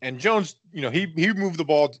looked, and Jones, he moved the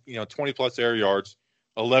ball, 20 plus air yards,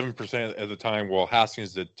 11% at the time, while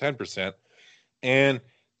Haskins did 10%. And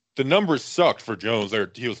the numbers sucked for Jones.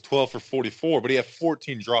 He was 12 for 44, but he had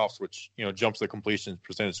 14 drops, which jumps the completion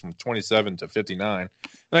percentage from 27 to 59.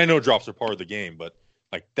 And I know drops are part of the game, but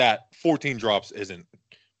like that 14 drops isn't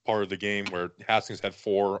part of the game, where Haskins had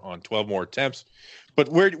 4 on 12 more attempts. But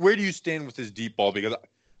where do you stand with his deep ball? Because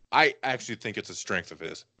I actually think it's a strength of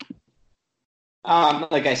his.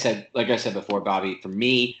 Like I said before, Bobby, for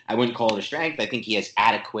me, I wouldn't call it a strength. I think he has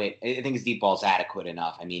adequate. I think his deep ball is adequate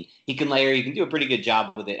enough. I mean, he can layer. He can do a pretty good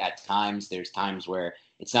job with it at times. There's times where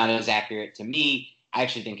it's not as accurate. To me, I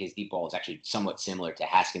actually think his deep ball is actually somewhat similar to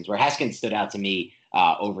Haskins. Where Haskins stood out to me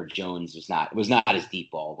over Jones was not his deep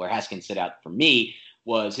ball. Where Haskins stood out for me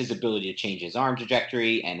was his ability to change his arm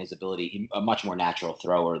trajectory and his ability, a much more natural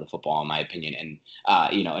thrower of the football, in my opinion. And,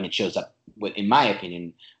 and it shows up, in my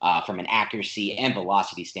opinion, from an accuracy and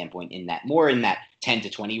velocity standpoint in that 10 to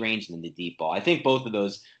 20 range than the deep ball. I think both of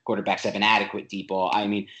those quarterbacks have an adequate deep ball. I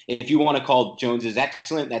mean, if you want to call Jones's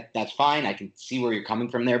excellent, that's fine. I can see where you're coming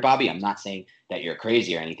from there, Bobby. I'm not saying that you're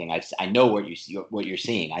crazy or anything. I know what you're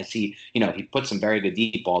seeing. I see, he put some very good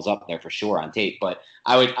deep balls up there for sure on tape, but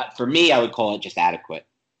I would call it just adequate.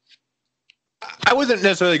 I wasn't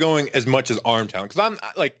necessarily going as much as arm talent, because I'm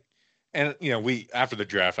like, and we after the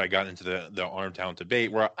draft I got into the arm talent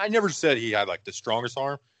debate, where I never said he had like the strongest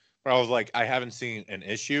arm, but I was like, I haven't seen an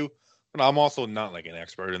issue, but I'm also not like an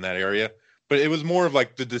expert in that area. But it was more of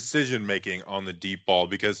like the decision making on the deep ball,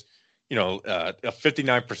 because a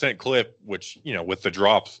 59% clip, which with the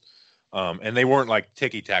drops, and they weren't like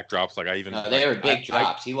ticky tack drops. Like they were big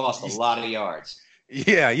drops. He lost a lot of yards.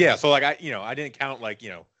 Yeah. So like I didn't count like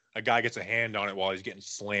a guy gets a hand on it while he's getting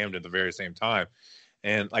slammed at the very same time,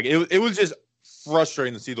 and like it was just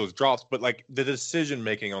frustrating to see those drops. But like the decision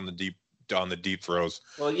making on the deep throws.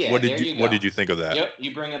 Well, yeah. What did you think of that? Yep,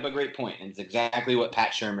 you bring up a great point, and it's exactly what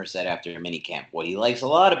Pat Shurmur said after minicamp. What he likes a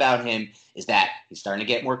lot about him is that he's starting to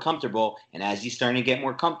get more comfortable, and as he's starting to get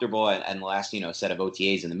more comfortable, and the last set of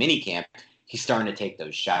OTAs in the minicamp, he's starting to take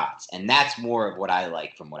those shots, and that's more of what I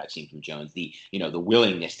like from what I've seen from Jones. The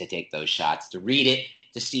willingness to take those shots, to read it,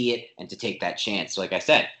 to see it, and to take that chance. So like I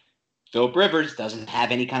said, Philip Rivers doesn't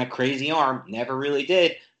have any kind of crazy arm, never really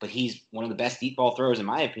did, but he's one of the best deep ball throwers, in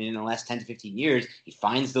my opinion, in the last 10 to 15 years. He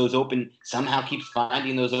finds those somehow keeps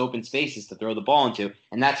finding those open spaces to throw the ball into,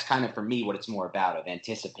 and that's kind of, for me, what it's more about, of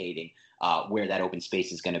anticipating where that open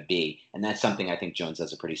space is going to be, and that's something I think Jones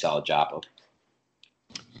does a pretty solid job of.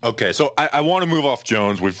 Okay, so I want to move off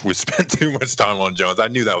Jones. We've spent too much time on Jones. I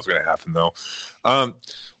knew that was going to happen, though.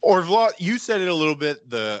 You said it a little bit.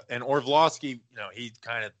 And Orlovsky, he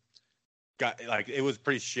kind of got like, it was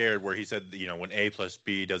pretty shared, where he said when A plus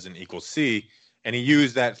B doesn't equal C, and he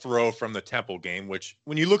used that throw from the Temple game, which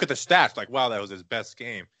when you look at the stats, like, wow, that was his best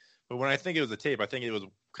game. But when I think it was the tape, I think it was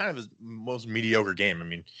kind of his most mediocre game. I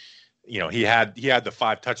mean, he had the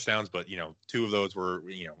 5 touchdowns, but 2 of those were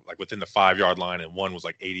like within the 5-yard line, and one was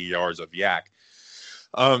like 80 yards of yak.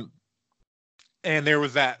 And there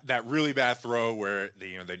was that really bad throw where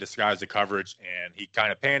they disguised the coverage, and he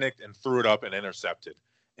kind of panicked and threw it up and intercepted.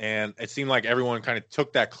 And it seemed like everyone kind of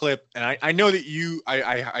took that clip. And I know that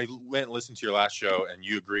I went and listened to your last show, and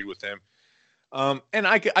you agreed with him. And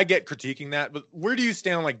I get critiquing that, but where do you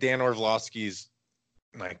stand on like Dan Orlovsky's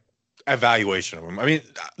like evaluation of him? I mean,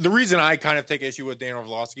 the reason I kind of take issue with Dan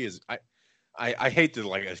Orlovsky is I hate to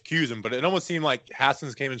like accuse him, but it almost seemed like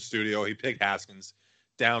Haskins came in studio, he picked Haskins,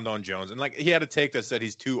 downed on Jones, and like he had a take that said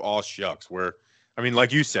he's too all shucks, where, I mean,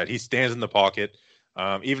 like you said, he stands in the pocket.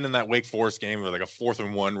 Even in that Wake Forest game with like a 4th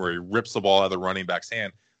and 1 where he rips the ball out of the running back's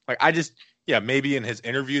hand. Like, maybe in his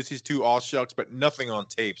interviews he's too all shucks, but nothing on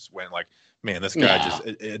tapes when like, man, this guy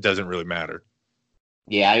it doesn't really matter.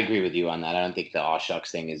 Yeah, I agree with you on that. I don't think the all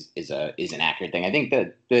shucks thing is an accurate thing. I think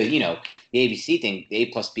the ABC thing, the A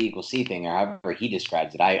plus B equals C thing, or however he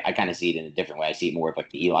describes it, I kind of see it in a different way. I see it more of like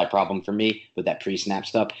the Eli problem for me with that pre-snap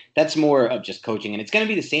stuff. That's more of just coaching, and it's going to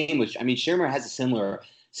be the same with. I mean, Shurmur has a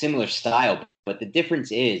similar style, but the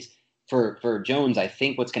difference is for Jones, I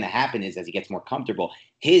think what's going to happen is as he gets more comfortable,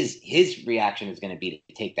 his reaction is going to be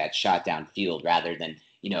to take that shot downfield rather than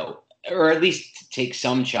or at least take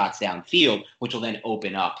some shots downfield, which will then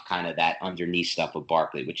open up kind of that underneath stuff with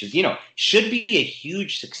Barkley, which is, should be a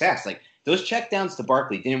huge success. Like, those checkdowns to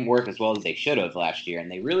Barkley didn't work as well as they should have last year,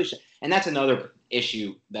 and they really should. And that's another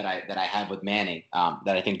issue that I have with Manning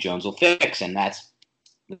that I think Jones will fix, and that's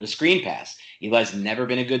the screen pass. Eli's never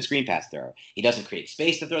been a good screen pass thrower. He doesn't create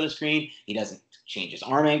space to throw the screen. He doesn't change his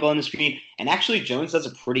arm angle on the screen. And actually, Jones does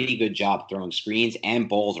a pretty good job throwing screens and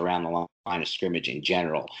balls around the line line of scrimmage in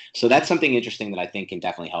general. So that's something interesting that I think can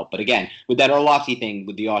definitely help. But again, with that Orlovsky thing,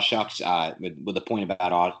 with the aw shucks, with the point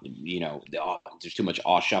about there's too much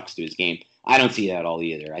aw shucks to his game, I don't see that at all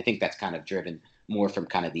either. I think that's kind of driven more from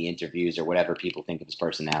kind of the interviews or whatever people think of his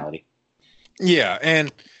personality. Yeah,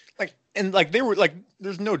 and they were like,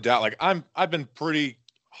 there's no doubt. Like I've been pretty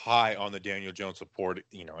high on the Daniel Jones support,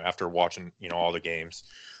 after watching all the games.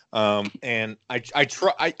 And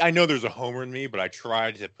I know there's a homer in me, but I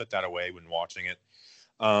tried to put that away when watching it.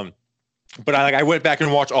 But I went back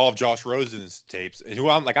and watched all of Josh Rosen's tapes, and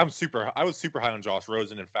I was super high on Josh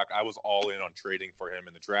Rosen. In fact, I was all in on trading for him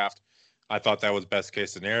in the draft. I thought that was best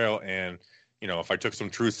case scenario, and if I took some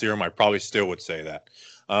truth serum, I probably still would say that.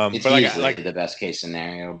 It's usually the best case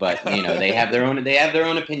scenario, but they have their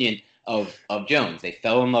own opinion of Jones. They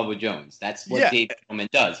fell in love with Jones. That's what Dave Gettleman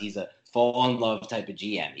does. He's a fall in love type of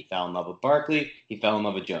GM. He fell in love with Barkley. He fell in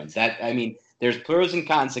love with Jones. There's pros and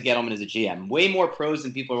cons to Gettleman as a GM. Way more pros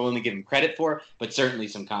than people are willing to give him credit for, but certainly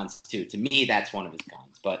some cons too. To me, that's one of his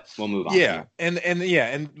cons. But we'll move on. Yeah, and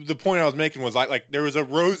the point I was making was there was a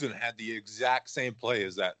Rosen had the exact same play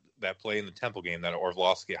as that play in the Temple game that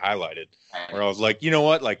Orlovsky highlighted, where I was like, you know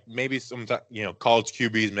what, maybe sometimes college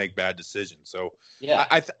QBs make bad decisions. So yeah,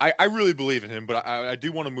 I really believe in him, but I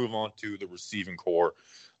do want to move on to the receiving core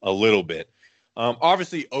a little bit.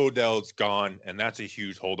 Obviously Odell's gone, and that's a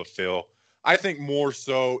huge hole to fill. I think more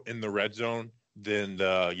so in the red zone than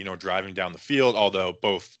the driving down the field, although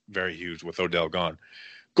both very huge with Odell gone.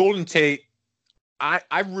 Golden Tate,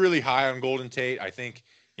 I'm really high on Golden Tate. I think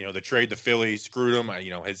the trade to Philly screwed him.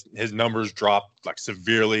 His numbers dropped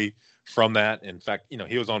severely from that. In fact,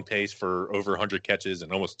 he was on pace for over 100 catches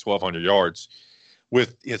and almost 1,200 yards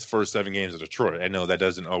with his first 7 games at Detroit. I know that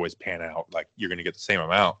doesn't always pan out. You're going to get the same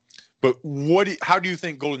amount. But how do you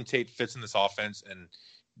think Golden Tate fits in this offense, and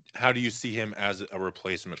how do you see him as a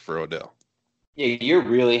replacement for Odell? Yeah, you're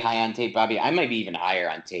really high on Tate, Bobby. I might be even higher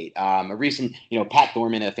on Tate. A recent, Pat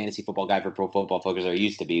Thorman, a fantasy football guy for Pro Football Focus, or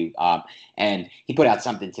used to be, and he put out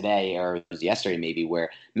something today, or it was yesterday maybe, where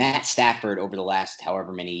Matt Stafford over the last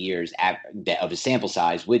however many years of his sample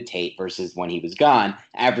size with Tate versus when he was gone,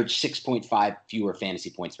 averaged 6.5 fewer fantasy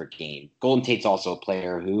points per game. Golden Tate's also a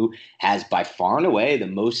player who has by far and away the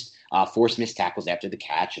most forced missed tackles after the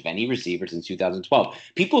catch of any receivers in 2012.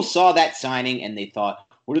 People saw that signing and they thought,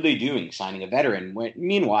 what are they doing, signing a veteran?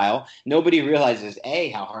 Meanwhile, nobody realizes, A,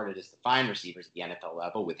 how hard it is to find receivers at the NFL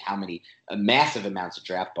level with how many massive amounts of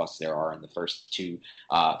draft busts there are in the first two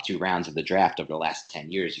rounds of the draft over the last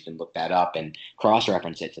 10 years. You can look that up and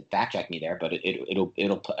cross-reference it to fact-check me there, but it'll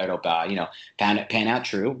pan out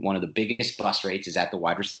true. One of the biggest bust rates is at the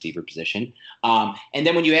wide receiver position. And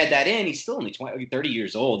then when you add that in, he's still only 30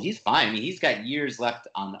 years old. He's fine. I mean, he's got years left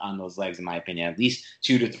on those legs, in my opinion, at least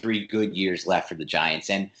 2 to 3 good years left for the Giants.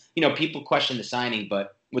 And, people question the signing,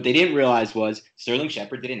 but what they didn't realize was Sterling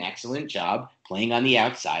Shepard did an excellent job playing on the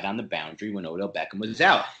outside on the boundary when Odell Beckham was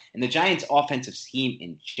out. And the Giants' offensive scheme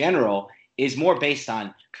in general is more based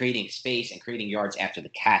on creating space and creating yards after the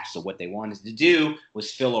catch. So what they wanted to do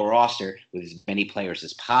was fill a roster with as many players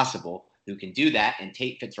as possible who can do that, and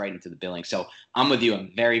Tate fits right into the billing. So I'm with you.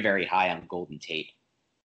 I'm very, very high on Golden Tate.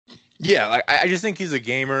 Yeah, I just think he's a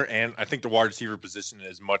gamer, and I think the wide receiver position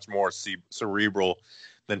is much more cerebral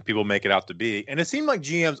than people make it out to be. And it seemed like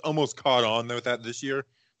GM's almost caught on with that this year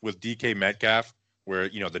with DK Metcalf, where,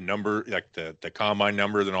 the number, the combine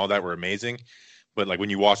numbers and all that were amazing. But when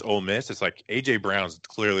you watch Ole Miss, it's A.J. Brown's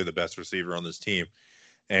clearly the best receiver on this team.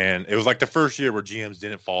 And it was the first year where GMs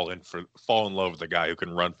didn't fall in love with a guy who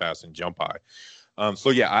can run fast and jump high. So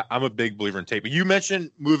yeah, I'm a big believer in Tate. But you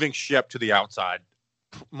mentioned moving Shep to the outside,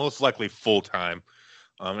 most likely full time.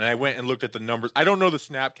 And I went and looked at the numbers. I don't know the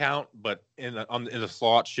snap count, but in the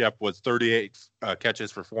slot, Shep was 38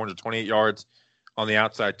 catches for 428 yards. On the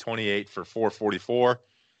outside, 28 for 444.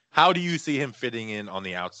 How do you see him fitting in on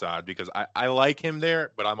the outside? Because I like him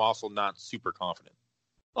there, but I'm also not super confident.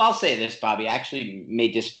 Well, I'll say this, Bobby. I actually may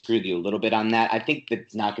disagree with you a little bit on that. I think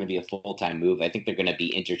that's not going to be a full-time move. I think they're going to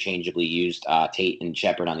be interchangeably used, Tate and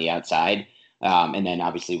Shepard on the outside. And then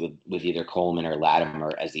obviously with either Coleman or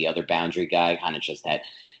Latimer as the other boundary guy, kind of just that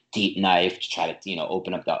deep knife to try to,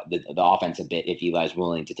 open up the offense a bit if Eli's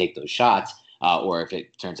willing to take those shots, or if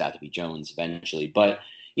it turns out to be Jones eventually. But,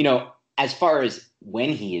 as far as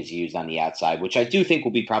when he is used on the outside, which I do think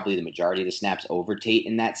will be probably the majority of the snaps over Tate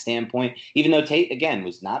in that standpoint, even though Tate, again,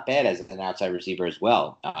 was not bad as an outside receiver as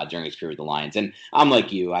well during his career with the Lions. And I'm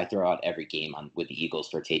like you, I throw out every game with the Eagles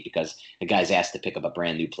for Tate because the guy's asked to pick up a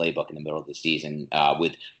brand new playbook in the middle of the season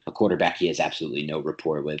with a quarterback he has absolutely no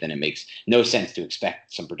rapport with, and it makes no sense to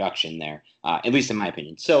expect some production there, at least in my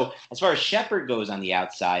opinion. So as far as Shepard goes on the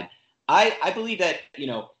outside, I believe that,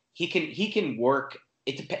 he can work.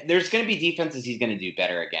 There's going to be defenses he's going to do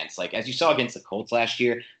better against. Like, as you saw against the Colts last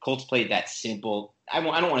year, Colts played that simple. I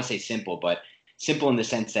don't want to say simple, but simple in the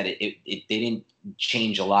sense that they didn't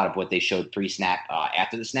change a lot of what they showed pre-snap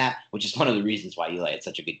after the snap, which is one of the reasons why Eli had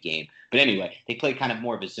such a good game. But anyway, they played kind of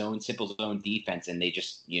more of a simple zone defense, and they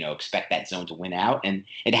just, expect that zone to win out. And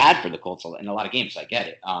it had for the Colts in a lot of games, so I get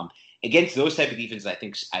it. Against those type of defenses,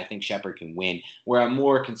 I think Shepard can win. Where I'm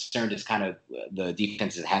more concerned is kind of the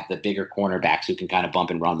defenses that have the bigger cornerbacks who can kind of bump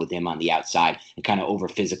and run with him on the outside and kind of over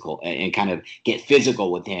physical and kind of get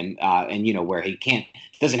physical with him. And where he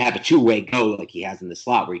doesn't have a two-way go like he has in the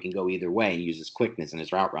slot where he can go either way and use his quickness and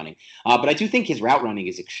his route running. But I do think his route running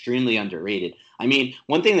is extremely underrated. I mean,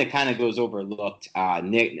 one thing that kind of goes overlooked,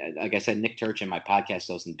 Nick, like I said, Nick Turchin, my podcast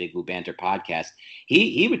host in Big Blue Banter podcast,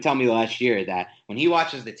 he would tell me last year that when he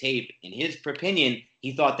watches the tape, in his opinion,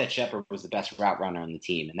 he thought that Shepard was the best route runner on the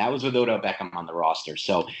team, and that was with Odell Beckham on the roster.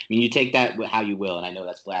 So, I mean, you take that how you will, and I know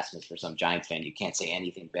that's blasphemous for some Giants fan. You can't say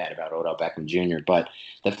anything bad about Odell Beckham Jr., but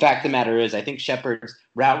the fact of the matter is I think Shepard's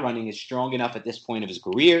route running is strong enough at this point of his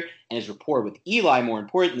career, and his rapport with Eli, more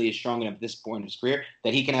importantly, is strong enough at this point of his career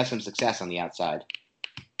that he can have some success on the outside.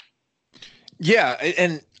 Yeah,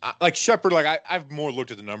 and like Shepard, like I've more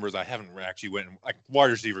looked at the numbers. I haven't actually went like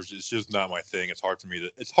wide receivers. It's just not my thing. It's hard for me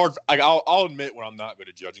to. It's hard. Like I'll admit when I'm not good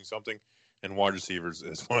at judging something, and wide receivers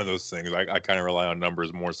is one of those things. I kind of rely on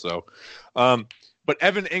numbers more so. But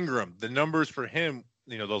Evan Ingram, the numbers for him,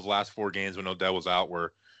 those last 4 games when Odell was out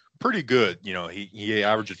were pretty good. He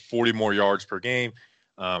averaged 40 more yards per game.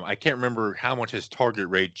 I can't remember how much his target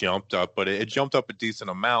rate jumped up, but it jumped up a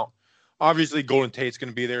decent amount. Obviously, Golden Tate's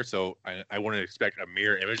going to be there, so I wouldn't expect a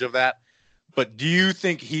mirror image of that. But do you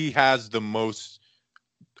think he has the most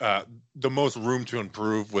room to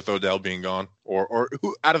improve with Odell being gone, or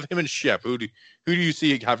who out of him and Shep, who do you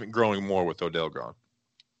see growing more with Odell gone?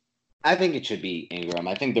 I think it should be Ingram.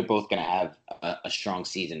 I think they're both going to have a strong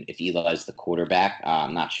season if Eli's the quarterback.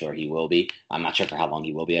 I'm not sure he will be. I'm not sure for how long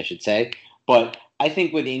he will be, I should say. But I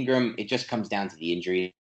think with Ingram, it just comes down to the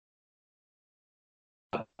injury.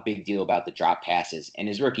 A big deal about the drop passes. In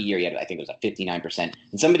his rookie year, he had, I think it was a 59%.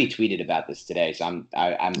 And somebody tweeted about this today, so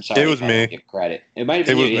I'm sorry. It was me. Give credit. It might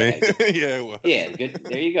have been you. Me. Yeah, it was. Yeah, good.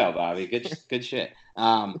 There you go, Bobby. Good shit.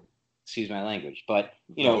 Excuse my language, but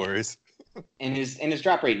no worries. And his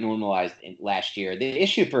drop rate normalized last year. The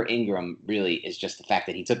issue for Ingram really is just the fact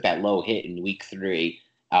that he took that low hit in week 3,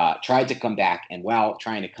 tried to come back, and while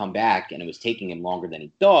trying to come back, and it was taking him longer than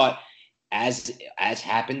he thought. As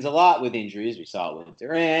happens a lot with injuries, we saw it with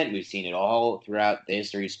Durant, we've seen it all throughout the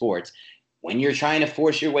history of sports. When you're trying to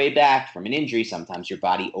force your way back from an injury, sometimes your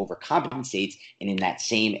body overcompensates, and in that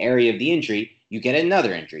same area of the injury, you get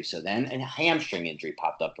another injury. So then a hamstring injury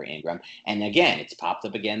popped up for Ingram. And again, it's popped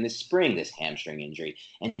up again this spring, this hamstring injury.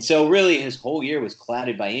 And so really his whole year was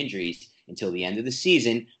clouded by injuries until the end of the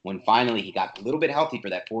season when finally he got a little bit healthy for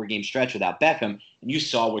that 4-game stretch without Beckham, and you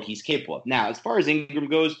saw what he's capable of. Now, as far as Ingram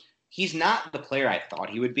goes, he's not the player I thought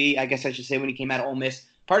he would be, I guess I should say, when he came out of Ole Miss.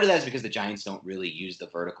 Part of that is because the Giants don't really use the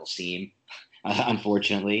vertical seam,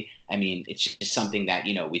 unfortunately. I mean, it's just something that,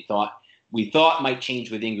 we thought might change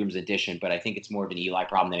with Ingram's addition, but I think it's more of an Eli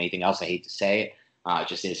problem than anything else. I hate to say it. It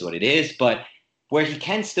just is what it is. But where he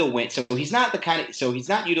can still win, so he's not he's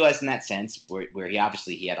not utilized in that sense where he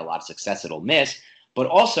had a lot of success at Ole Miss. But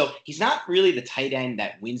also, he's not really the tight end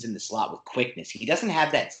that wins in the slot with quickness. He doesn't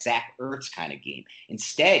have that Zach Ertz kind of game.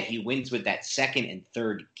 Instead, he wins with that second and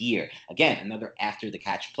third gear. Again, another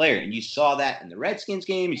after-the-catch player. And you saw that in the Redskins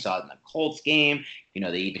game. You saw it in the Colts game.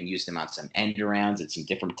 They even used him on some end arounds and some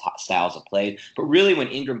different styles of play. But really, when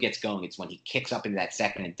Ingram gets going, it's when he kicks up into that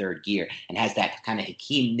second and third gear and has that kind of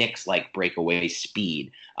Hakeem Nicks-like breakaway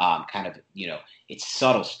speed. It's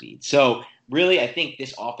subtle speed. So really, I think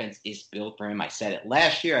this offense is built for him. I said it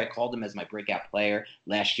last year. I called him as my breakout player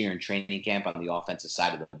last year in training camp on the offensive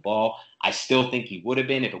side of the ball. I still think he would have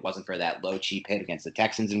been if it wasn't for that low cheap hit against the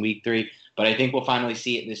Texans in week 3. But I think we'll finally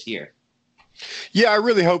see it this year. Yeah, I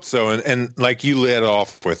really hope so. And like you led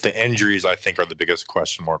off with, the injuries, I think, are the biggest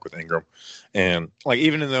question mark with Ingram. And like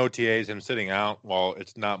even in the OTAs, him sitting out, while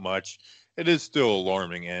it's not much, it is still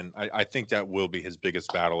alarming, and I think that will be his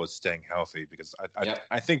biggest battle, is staying healthy, because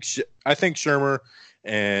I think Shurmur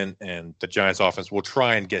and the Giants offense will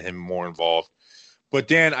try and get him more involved. But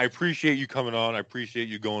Dan, I appreciate you coming on. I appreciate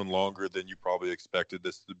you going longer than you probably expected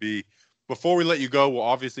this to be. Before we let you go, we'll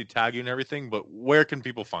obviously tag you and everything, but where can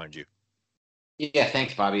people find you? Yeah,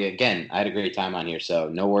 thanks, Bobby. Again, I had a great time on here, so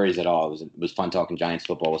no worries at all. It was fun talking Giants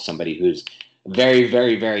football with somebody who's very,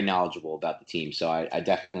 very, very knowledgeable about the team. So I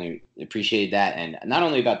definitely appreciate that. And not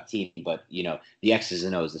only about the team, but, the X's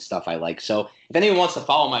and O's, the stuff I like. So if anyone wants to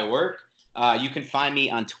follow my work, you can find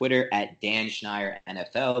me on Twitter at Dan Schneier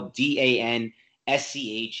NFL, DANSCHNEIER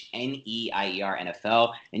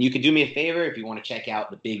NFL. And you can do me a favor if you want to check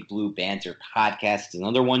out the Big Blue Banter podcast. It's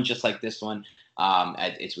another one just like this one.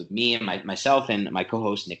 It's with me and myself and my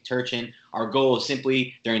co-host Nick Turchin. Our goal is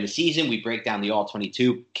simply during the season we break down the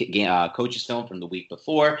All-22 coaches film from the week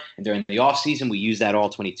before, and during the off season we use that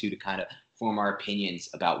All-22 to kind of form our opinions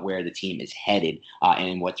about where the team is headed and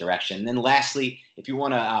in what direction. And then lastly, if you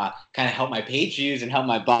want to kind of help my page views and help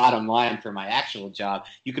my bottom line for my actual job,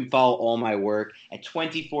 you can follow all my work at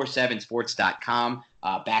 247sports.com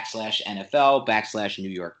 /NFL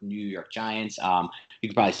 /New York Giants. You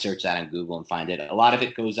can probably search that on Google and find it. A lot of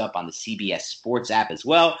it goes up on the CBS Sports app as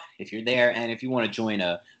well, if you're there. And if you want to join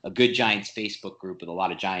a good Giants Facebook group with a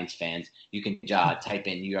lot of Giants fans, you can type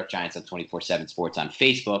in New York Giants on 247 Sports on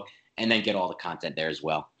Facebook and then get all the content there as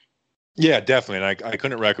well. Yeah, definitely. And I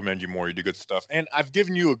couldn't recommend you more. You do good stuff. And I've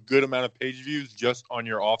given you a good amount of page views just on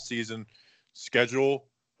your off-season schedule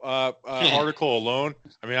article alone.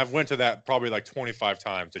 I mean, I've went to that probably like 25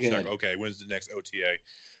 times to check, okay, when's the next OTA?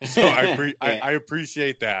 So I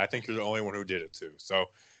appreciate that. I think you're the only one who did it too. So,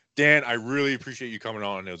 Dan, I really appreciate you coming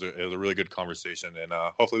on. It was a really good conversation, and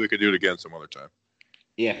hopefully we could do it again some other time.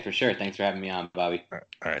 Yeah, for sure. Thanks for having me on, Bobby. All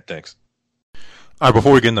right, thanks. All right,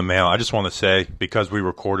 before we get in the mail, I just want to say, because we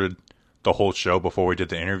recorded the whole show before we did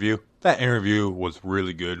the interview, that interview was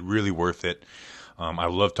really good, really worth it. I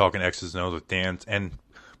love talking X's and O's with Dan, and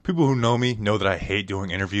people who know me know that I hate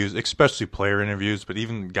doing interviews, especially player interviews, but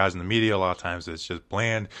even guys in the media, a lot of times it's just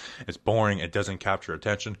bland, it's boring, it doesn't capture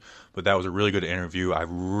attention. But that was a really good interview. I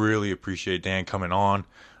really appreciate Dan coming on.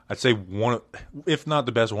 I'd say if not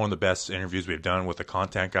the best, one of the best interviews we've done with a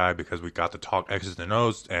content guy, because we got to talk X's and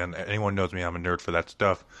O's, and anyone knows me, I'm a nerd for that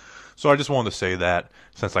stuff. So I just wanted to say that,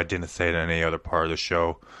 since I didn't say it in any other part of the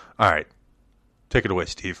show. All right, take it away,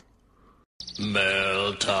 Steve.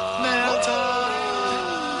 Mail time. Mail time.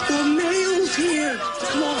 The mail's here.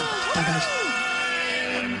 Come on. Bye, guys.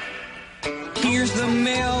 Here's the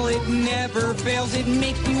mail. It never fails. It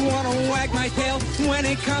makes me want to wag my tail. When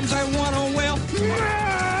it comes, I want to wail.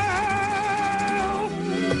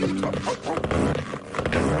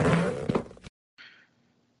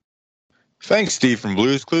 Thanks, Steve from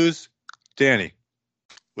Blues Clues. Danny,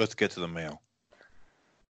 let's get to the mail.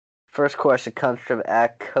 First question comes from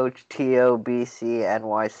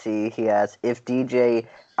 @CoachTOBCNYC. He asks, if DJ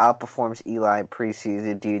outperforms Eli in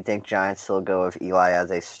preseason, do you think Giants still go with Eli as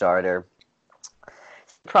a starter?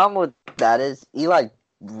 The problem with that is Eli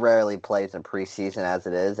rarely plays in preseason as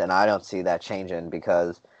it is, and I don't see that changing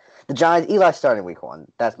because the Giants, Eli started week 1.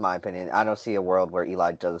 That's my opinion. I don't see a world where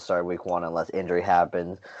Eli doesn't start week 1 unless injury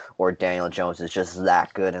happens or Daniel Jones is just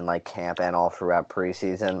that good in like camp and all throughout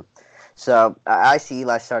preseason. So I see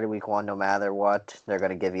Eli starting week 1 no matter what. They're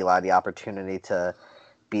going to give Eli the opportunity to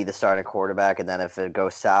be the starting quarterback, and then if it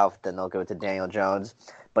goes south, then they'll go to Daniel Jones.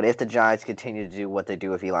 But if the Giants continue to do what they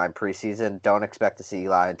do with Eli in preseason, don't expect to see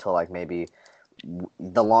Eli until like maybe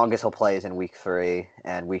the longest he'll play is in week 3,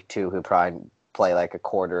 and week 2 he'll probably play like a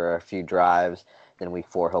quarter or a few drives. Then week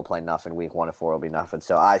 4 he'll play nothing. Week 1 and 4 will be nothing.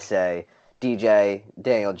 So I say DJ,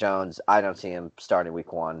 Daniel Jones, I don't see him starting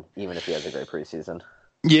week 1, even if he has a great preseason.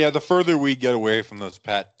 Yeah, the further we get away from that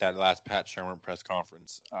last Pat Shermer press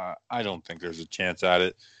conference, I don't think there's a chance at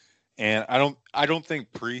it, and I don't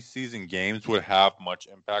think preseason games would have much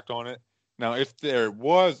impact on it. Now, if there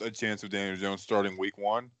was a chance of Daniel Jones starting week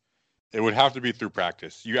 1, it would have to be through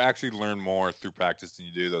practice. You actually learn more through practice than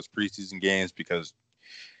you do those preseason games because,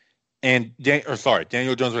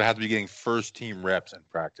 Daniel Jones would have to be getting first team reps in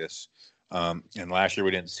practice. And last year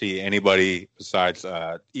we didn't see anybody besides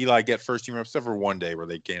Eli get first team reps except for one day where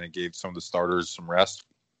they kind of gave some of the starters some rest.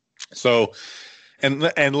 So,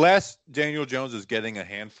 unless Daniel Jones is getting a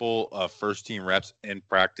handful of first team reps in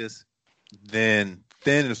practice, then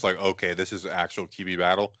it's like, okay, this is an actual QB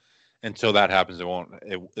battle. Until that happens,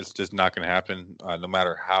 it's just not going to happen. No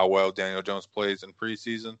matter how well Daniel Jones plays in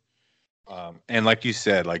preseason. And like you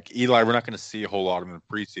said, like Eli, we're not going to see a whole lot of him in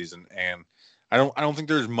preseason, and I don't think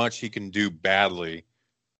there's much he can do badly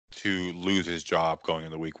to lose his job going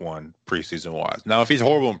into week 1 preseason wise. Now, if he's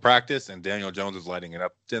horrible in practice and Daniel Jones is lighting it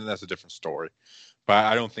up, then that's a different story. But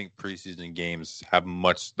I don't think preseason games have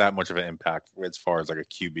that much of an impact as far as like a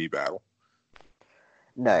QB battle.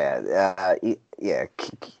 No, yeah.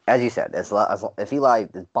 As you said, if Eli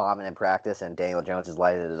is bombing in practice and Daniel Jones is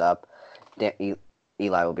lighting it up,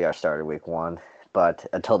 Eli will be our starter week 1. But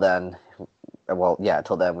until then,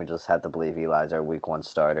 we just have to believe Eli's our week 1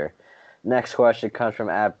 starter. Next question comes from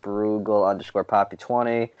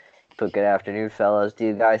 @Brugel_Poppy20. Put good afternoon, fellas. Do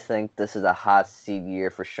you guys think this is a hot seat year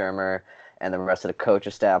for Shermer and the rest of the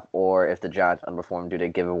coaching staff, or if the Giants underperform, do they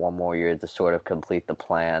give it one more year to sort of complete the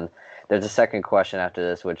plan? There's a second question after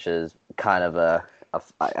this, which is kind of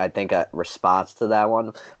I think a response to that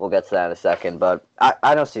one. We'll get to that in a second, but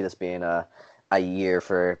I don't see this being a year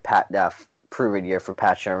for proven year for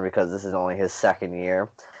Pat Shermer because this is only his second year,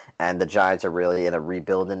 and the Giants are really in a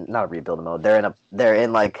not a rebuilding mode.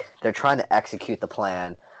 They're trying to execute the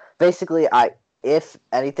plan. Basically, if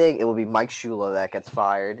anything, it will be Mike Shula that gets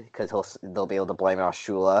fired because they'll be able to blame it on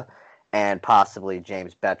Shula, and possibly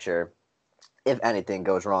James Betcher if anything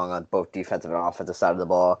goes wrong on both defensive and offensive side of the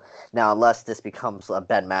ball. Now, unless this becomes a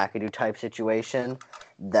Ben McAdoo type situation,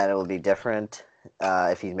 then it will be different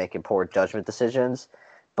if he's making poor judgment decisions.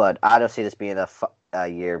 But I don't see this being a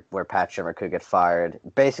year where Pat Shermer could get fired.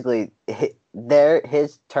 Basically,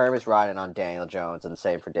 his term is riding on Daniel Jones, and the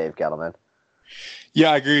same for Dave Gettleman.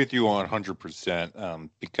 Yeah, I agree with you 100%.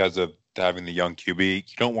 Because of having the young QB,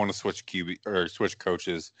 you don't want to switch QB or switch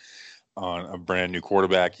coaches on a brand new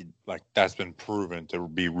quarterback. Like, that's been proven to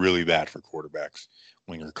be really bad for quarterbacks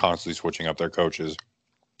when you're constantly switching up their coaches.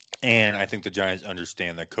 And I think the Giants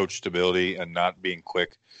understand that coach stability and not being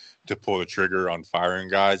quick to pull the trigger on firing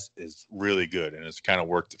guys is really good, and it's kind of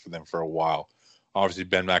worked for them for a while. Obviously,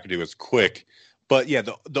 Ben McAdoo is quick, but yeah,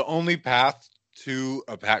 the only path to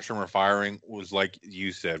a Pat Shermer firing was, like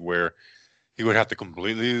you said, where he would have to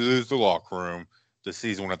completely lose the locker room. The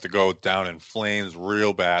season would have to go down in flames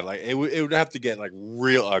real bad. Like it would have to get like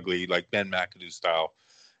real ugly, like Ben McAdoo style,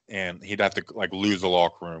 and he'd have to like lose the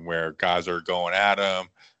locker room where guys are going at him.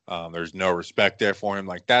 There's no respect there for him.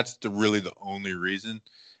 Like, that's really the only reason.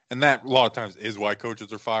 And that a lot of times is why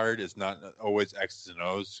coaches are fired. It's not always X's and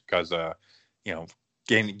O's because,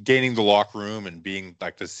 gaining the locker room and being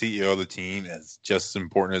like the CEO of the team is just as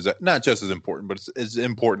important as, not just as important, but it's as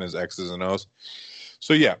important as X's and O's.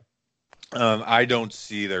 So, yeah, I don't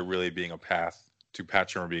see there really being a path to Pat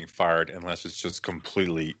Shermer being fired unless it's just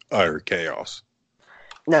completely utter chaos.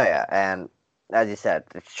 No, yeah, and as you said,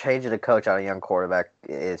 changing the coach on a young quarterback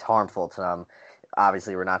is harmful to them.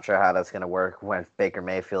 Obviously, we're not sure how that's going to work when Baker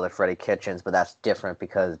Mayfield or Freddie Kitchens, but that's different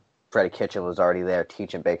because Freddie Kitchens was already there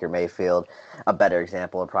teaching Baker Mayfield. A better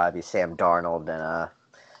example would probably be Sam Darnold and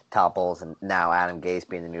Todd Bowles, and now Adam Gase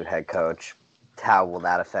being the new head coach. How will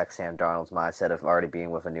that affect Sam Darnold's mindset of already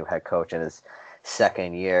being with a new head coach in his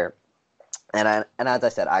second year? And as I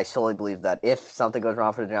said, I solely believe that if something goes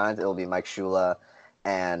wrong for the Giants, it will be Mike Shula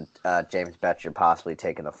and James Betcher possibly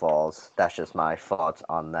taking the falls. That's just my thoughts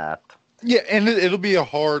on that. Yeah, and it'll be a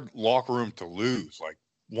hard locker room to lose. Like,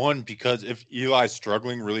 one, because if Eli's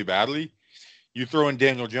struggling really badly, you throw in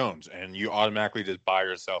Daniel Jones, and you automatically just buy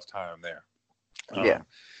yourself time there. Yeah.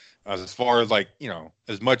 As far as, like,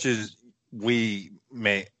 as much as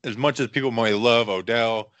people may love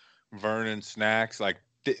Odell, Vernon, Snacks,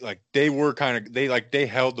 they were kind of they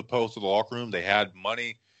held the pulse of the locker room. They had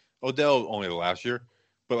money. Odell only the last year,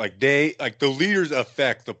 but the leaders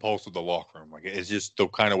affect the pulse of the locker room. Like, it's just the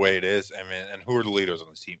kind of way it is. I mean, and who are the leaders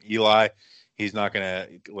on this team? Eli, he's not going to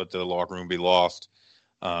let the locker room be lost.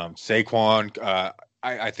 Saquon,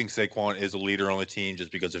 I think Saquon is a leader on the team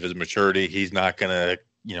just because of his maturity. He's not going to,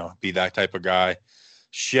 be that type of guy.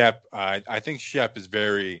 Shep, I think Shep is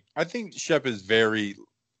very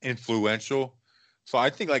influential. So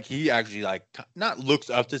I think he actually not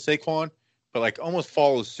looks up to Saquon, but almost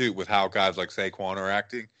follows suit with how guys like Saquon are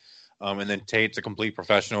acting. And then Tate's a complete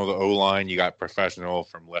professional. The O-line, you got professional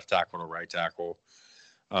from left tackle to right tackle.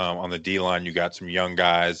 On the D-line, you got some young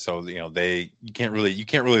guys. So, you can't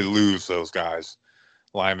really lose those guys.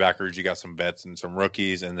 Linebackers, you got some vets and some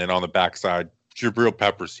rookies. And then on the backside, Jabril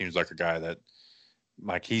Peppers seems like a guy that,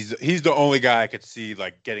 he's the only guy I could see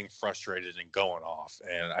getting frustrated and going off,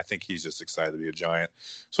 and I think he's just excited to be a Giant.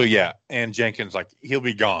 So yeah, and Jenkins, he'll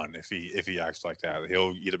be gone if he acts like that.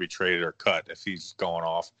 He'll either be traded or cut if he's going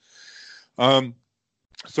off.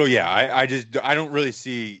 So yeah, I don't really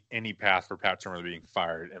see any path for Pat Shermer being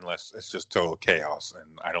fired unless it's just total chaos,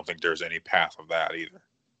 and I don't think there's any path of that either.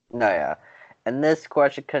 No, yeah. And this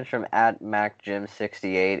question comes from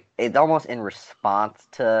 @MacJim68. It's almost in response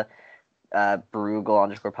to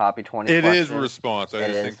Brugel_Poppy20. It is a response. I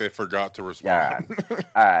just think they forgot to respond. All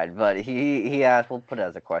right. But he asked, we'll put it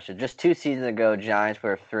as a question. Just 2 seasons ago, Giants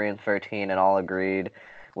were 3-13 and all agreed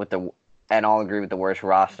with the worst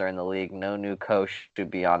roster in the league. No new coach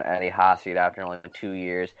should be on any hot seat after only 2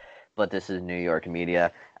 years. But this is New York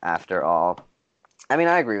media after all. I mean,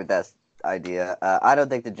 I agree with that idea. I don't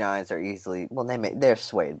think the Giants are easily, they're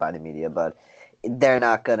swayed by the media, but they're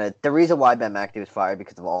not gonna. The reason why Ben McAdoo was fired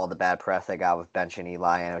because of all the bad press they got with benching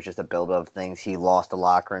Eli, and it was just a build-up of things. He lost the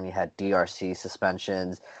locker room. You had DRC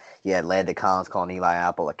suspensions. You had Landon Collins calling Eli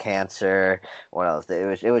Apple a cancer. What else?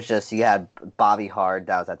 It was just you had Bobby Hart.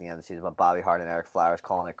 That was at the end of the season, but Bobby Hart and Eric Flowers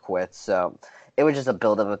calling it quits. So it was just a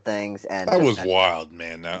build-up of things. And that was wild,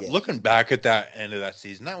 man. Now, Yeah. looking back at that end of that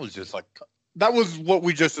season, that was just like that was what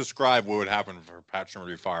we just described. What would happen for Pat Shurmur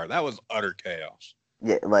to be fired? That was utter chaos.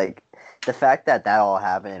 Yeah, like the fact that all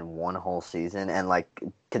happened in one whole season and like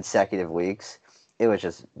consecutive weeks, it was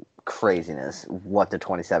just craziness what the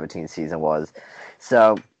 2017 season was.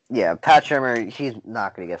 So yeah, Pat Shurmur, he's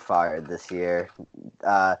not going to get fired this year.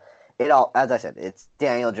 As I said, it's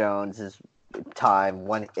Daniel Jones' time.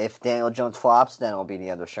 If Daniel Jones flops, then it'll be the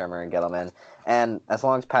end of Shurmur and Gettleman. And as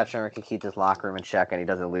long as Pat Shurmur can keep his locker room in check and he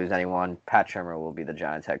doesn't lose anyone, Pat Shurmur will be the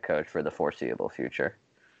Giants head coach for the foreseeable future.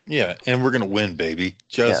 Yeah, and we're gonna win, baby.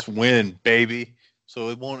 Just win, baby. So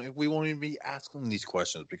we won't even be asking these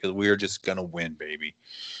questions because we are just gonna win, baby.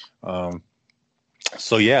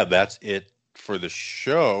 So yeah, that's it for the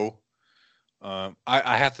show. I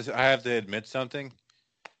have to admit something.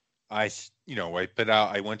 I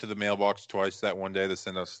went to the mailbox twice that one day to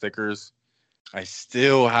send out stickers. I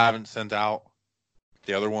still haven't sent out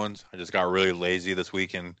the other ones. I just got really lazy this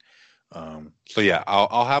weekend. So yeah,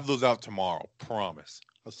 I'll have those out tomorrow. Promise.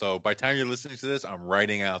 So by the time you're listening to this, I'm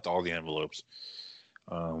writing out all the envelopes.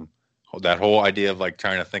 That whole idea of like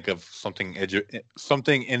trying to think of something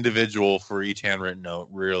individual for each handwritten note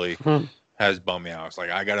really has bummed me out. It's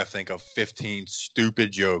like I got to think of 15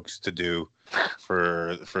 stupid jokes to do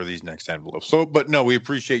for these next envelopes. So, but no, we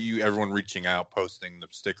appreciate you, everyone reaching out, posting the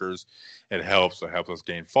stickers. It helps. It helps us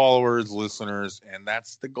gain followers, listeners, and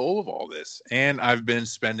that's the goal of all this. And I've been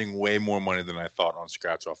spending way more money than I thought on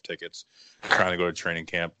scratch-off tickets, trying to go to training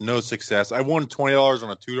camp. No success. I won $20 on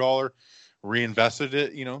a $2, reinvested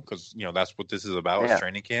it, because that's what this is about, is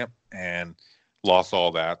training camp, and lost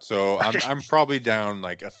all that. So I'm probably down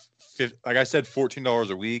like I said, $14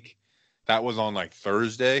 a week. That was on like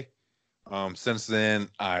Thursday. Since then,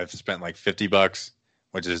 I've spent like $50,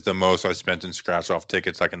 which is the most I've spent in scratch-off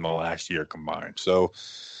tickets like in the last year combined. So,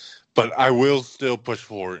 but I will still push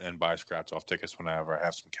forward and buy scratch-off tickets whenever I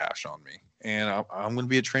have some cash on me. And I'm going to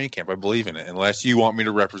be at training camp. I believe in it. Unless you want me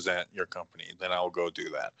to represent your company, then I'll go do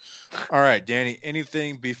that. All right, Danny,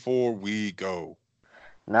 anything before we go?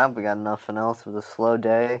 No, we got nothing else. It was a slow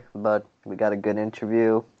day, but we got a good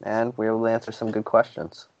interview, and we were able to answer some good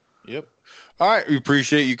questions. Yep. All right. We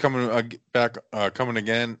appreciate you coming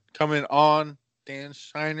on, Dan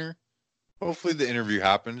Shiner. Hopefully the interview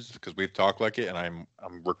happens because we've talked like it, and I'm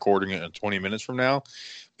recording it in 20 minutes from now.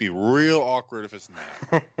 Be real awkward if it's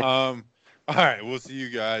not. All right. We'll see you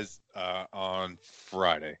guys on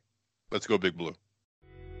Friday. Let's go Big Blue.